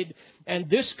died. And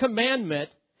this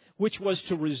commandment, which was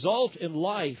to result in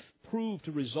life, proved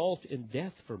to result in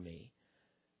death for me."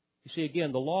 You see,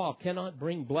 again, the law cannot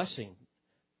bring blessing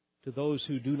to those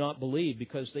who do not believe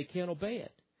because they can't obey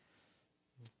it.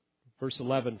 Verse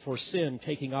 11, "For sin,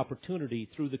 taking opportunity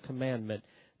through the commandment,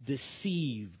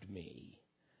 deceived me,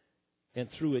 and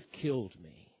through it killed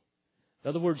me." In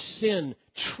other words, sin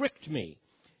tricked me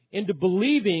into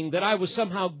believing that I was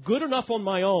somehow good enough on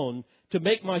my own to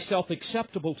make myself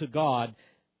acceptable to God,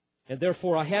 and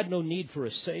therefore I had no need for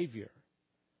a Savior.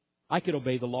 I could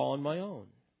obey the law on my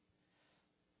own.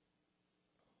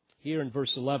 Here in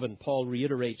verse 11, Paul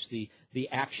reiterates the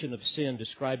action of sin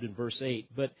described in verse 8.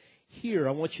 But here,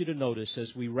 I want you to notice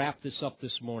as we wrap this up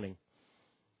this morning,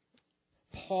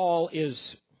 Paul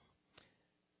is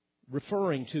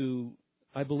referring to,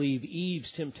 I believe,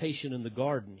 Eve's temptation in the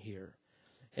garden here.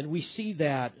 And we see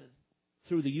that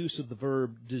through the use of the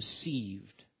verb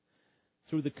deceived.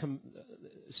 Through the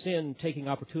sin taking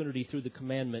opportunity through the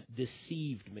commandment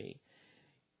deceived me.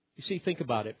 You see, think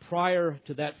about it. Prior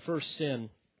to that first sin,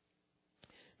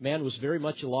 man was very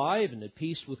much alive and at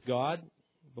peace with God.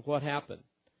 But what happened?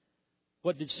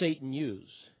 What did Satan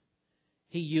use?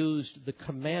 He used the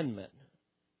commandment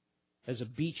as a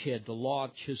beachhead to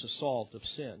launch his assault of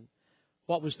sin.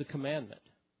 What was the commandment?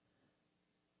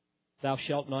 "Thou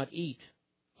shalt not eat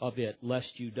of it,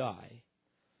 lest you die."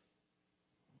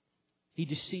 He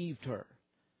deceived her.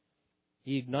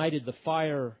 He ignited the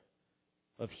fire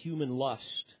of human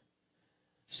lust.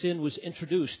 Sin was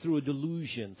introduced through a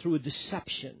delusion, through a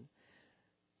deception.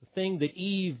 The thing that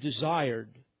Eve desired,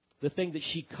 the thing that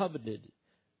she coveted,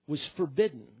 was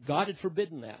forbidden. God had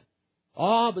forbidden that.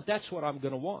 But that's what I'm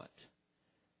going to want.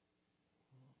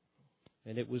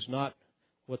 And it was not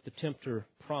what the tempter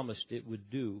promised it would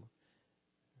do.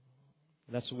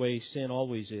 And that's the way sin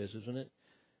always is, isn't it?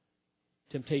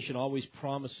 Temptation always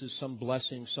promises some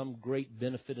blessing, some great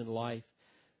benefit in life,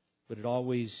 but it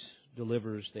always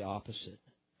delivers the opposite.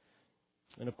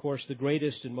 And of course, the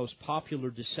greatest and most popular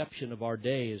deception of our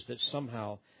day is that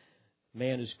somehow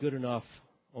man is good enough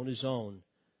on his own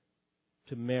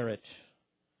to merit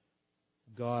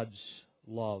God's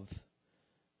love,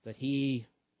 that he,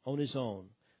 on his own,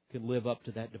 can live up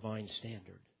to that divine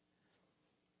standard.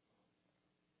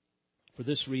 For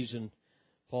this reason,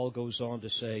 Paul goes on to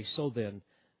say, so then,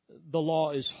 the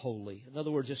law is holy. In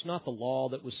other words, it's not the law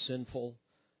that was sinful.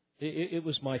 It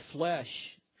was my flesh.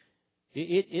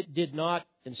 It did not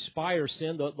inspire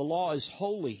sin. The law is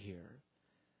holy here.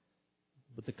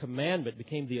 But the commandment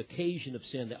became the occasion of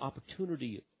sin, the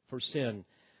opportunity for sin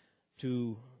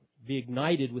to be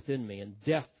ignited within me, and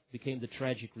death became the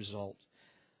tragic result.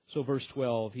 So verse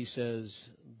 12, he says,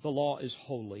 the law is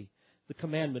holy, the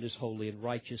commandment is holy and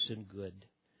righteous and good.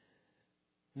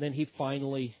 And then he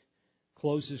finally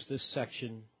closes this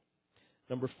section.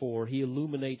 Number 4, he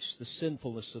illuminates the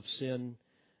sinfulness of sin.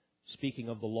 Speaking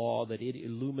of the law, that it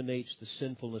illuminates the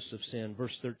sinfulness of sin.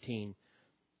 Verse 13,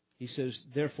 he says,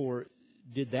 therefore,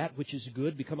 did that which is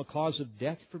good become a cause of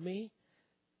death for me?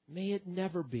 May it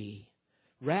never be.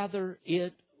 Rather,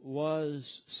 it was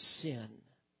sin.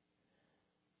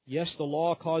 Yes, the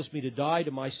law caused me to die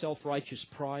to my self-righteous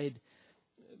pride,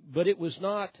 but it was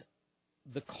not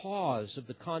the cause of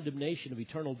the condemnation of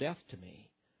eternal death to me.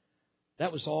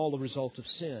 That was all the result of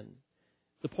sin.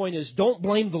 The point is, don't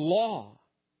blame the law.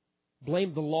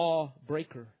 Blame the law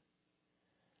breaker.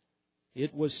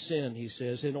 It was sin, he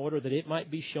says, in order that it might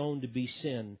be shown to be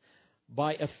sin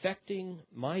by effecting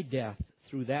my death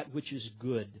through that which is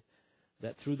good,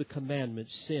 that through the commandment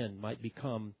sin might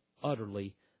become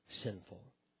utterly sinful.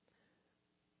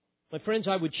 My friends,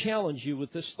 I would challenge you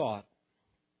with this thought.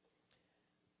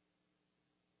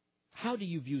 How do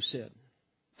you view sin?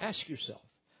 Ask yourself,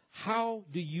 how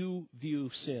do you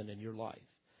view sin in your life?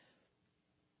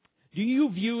 Do you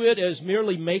view it as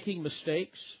merely making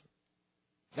mistakes?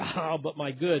 Oh, but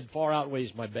my good far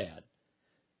outweighs my bad.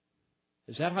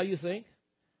 Is that how you think?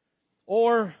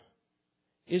 Or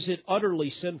is it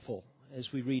utterly sinful,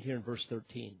 as we read here in verse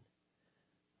 13?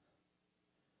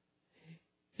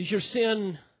 Is your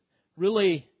sin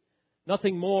really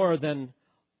nothing more than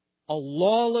a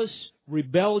lawless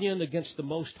rebellion against the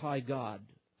Most High God?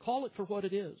 Call it for what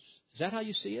it is. Is that how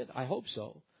you see it? I hope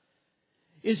so.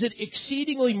 Is it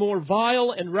exceedingly more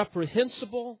vile and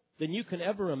reprehensible than you can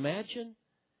ever imagine?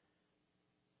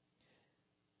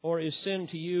 Or is sin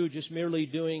to you just merely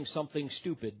doing something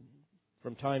stupid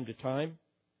from time to time?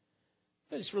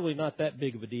 It's really not that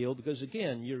big of a deal because,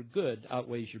 again, your good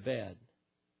outweighs your bad.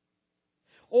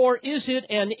 Or is it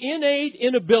an innate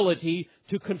inability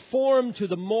to conform to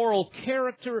the moral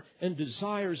character and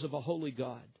desires of a holy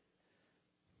God?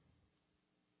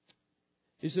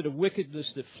 Is it a wickedness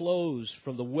that flows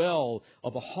from the well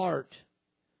of a heart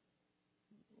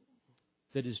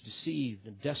that is deceived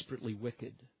and desperately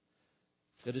wicked,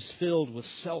 that is filled with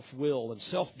self-will and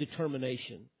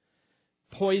self-determination,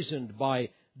 poisoned by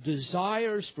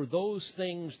desires for those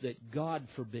things that God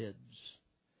forbids?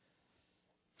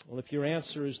 Well, if your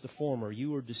answer is the former,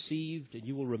 you are deceived and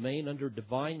you will remain under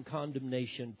divine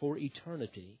condemnation for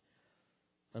eternity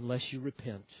unless you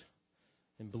repent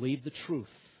and believe the truth,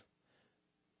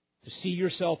 to see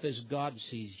yourself as God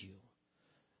sees you.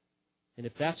 And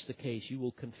if that's the case, you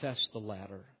will confess the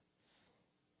latter.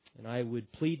 And I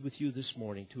would plead with you this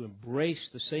morning to embrace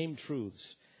the same truths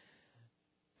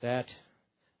that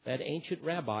ancient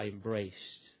rabbi embraced,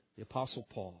 the Apostle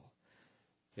Paul,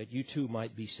 that you too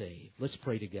might be saved. Let's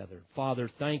pray together.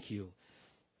 Father, thank you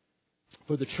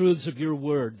for the truths of your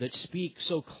word that speak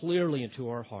so clearly into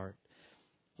our heart.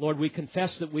 Lord, we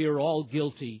confess that we are all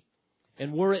guilty.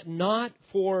 And were it not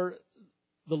for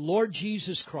the Lord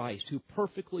Jesus Christ, who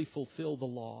perfectly fulfilled the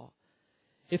law,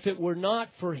 if it were not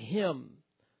for Him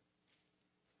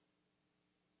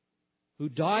who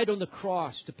died on the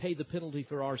cross to pay the penalty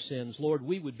for our sins, Lord,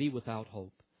 we would be without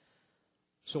hope.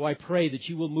 So I pray that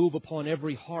you will move upon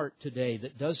every heart today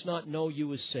that does not know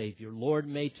you as Savior. Lord,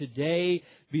 may today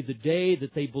be the day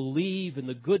that they believe in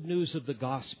the good news of the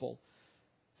gospel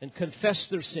and confess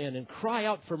their sin and cry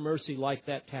out for mercy like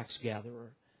that tax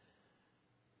gatherer,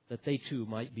 that they too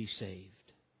might be saved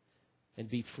and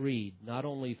be freed not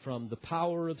only from the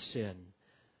power of sin,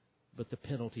 but the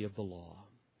penalty of the law.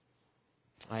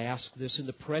 I ask this in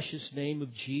the precious name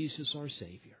of Jesus our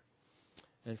Savior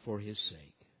and for His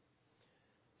sake.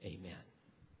 Amen.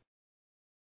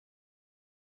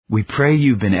 We pray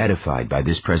you've been edified by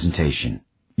this presentation.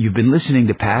 You've been listening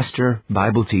to Pastor,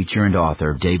 Bible teacher, and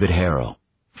author David Harrell.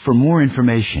 For more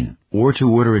information or to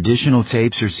order additional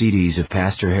tapes or CDs of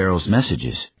Pastor Harrell's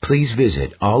messages, please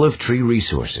visit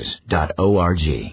olivetreeresources.org.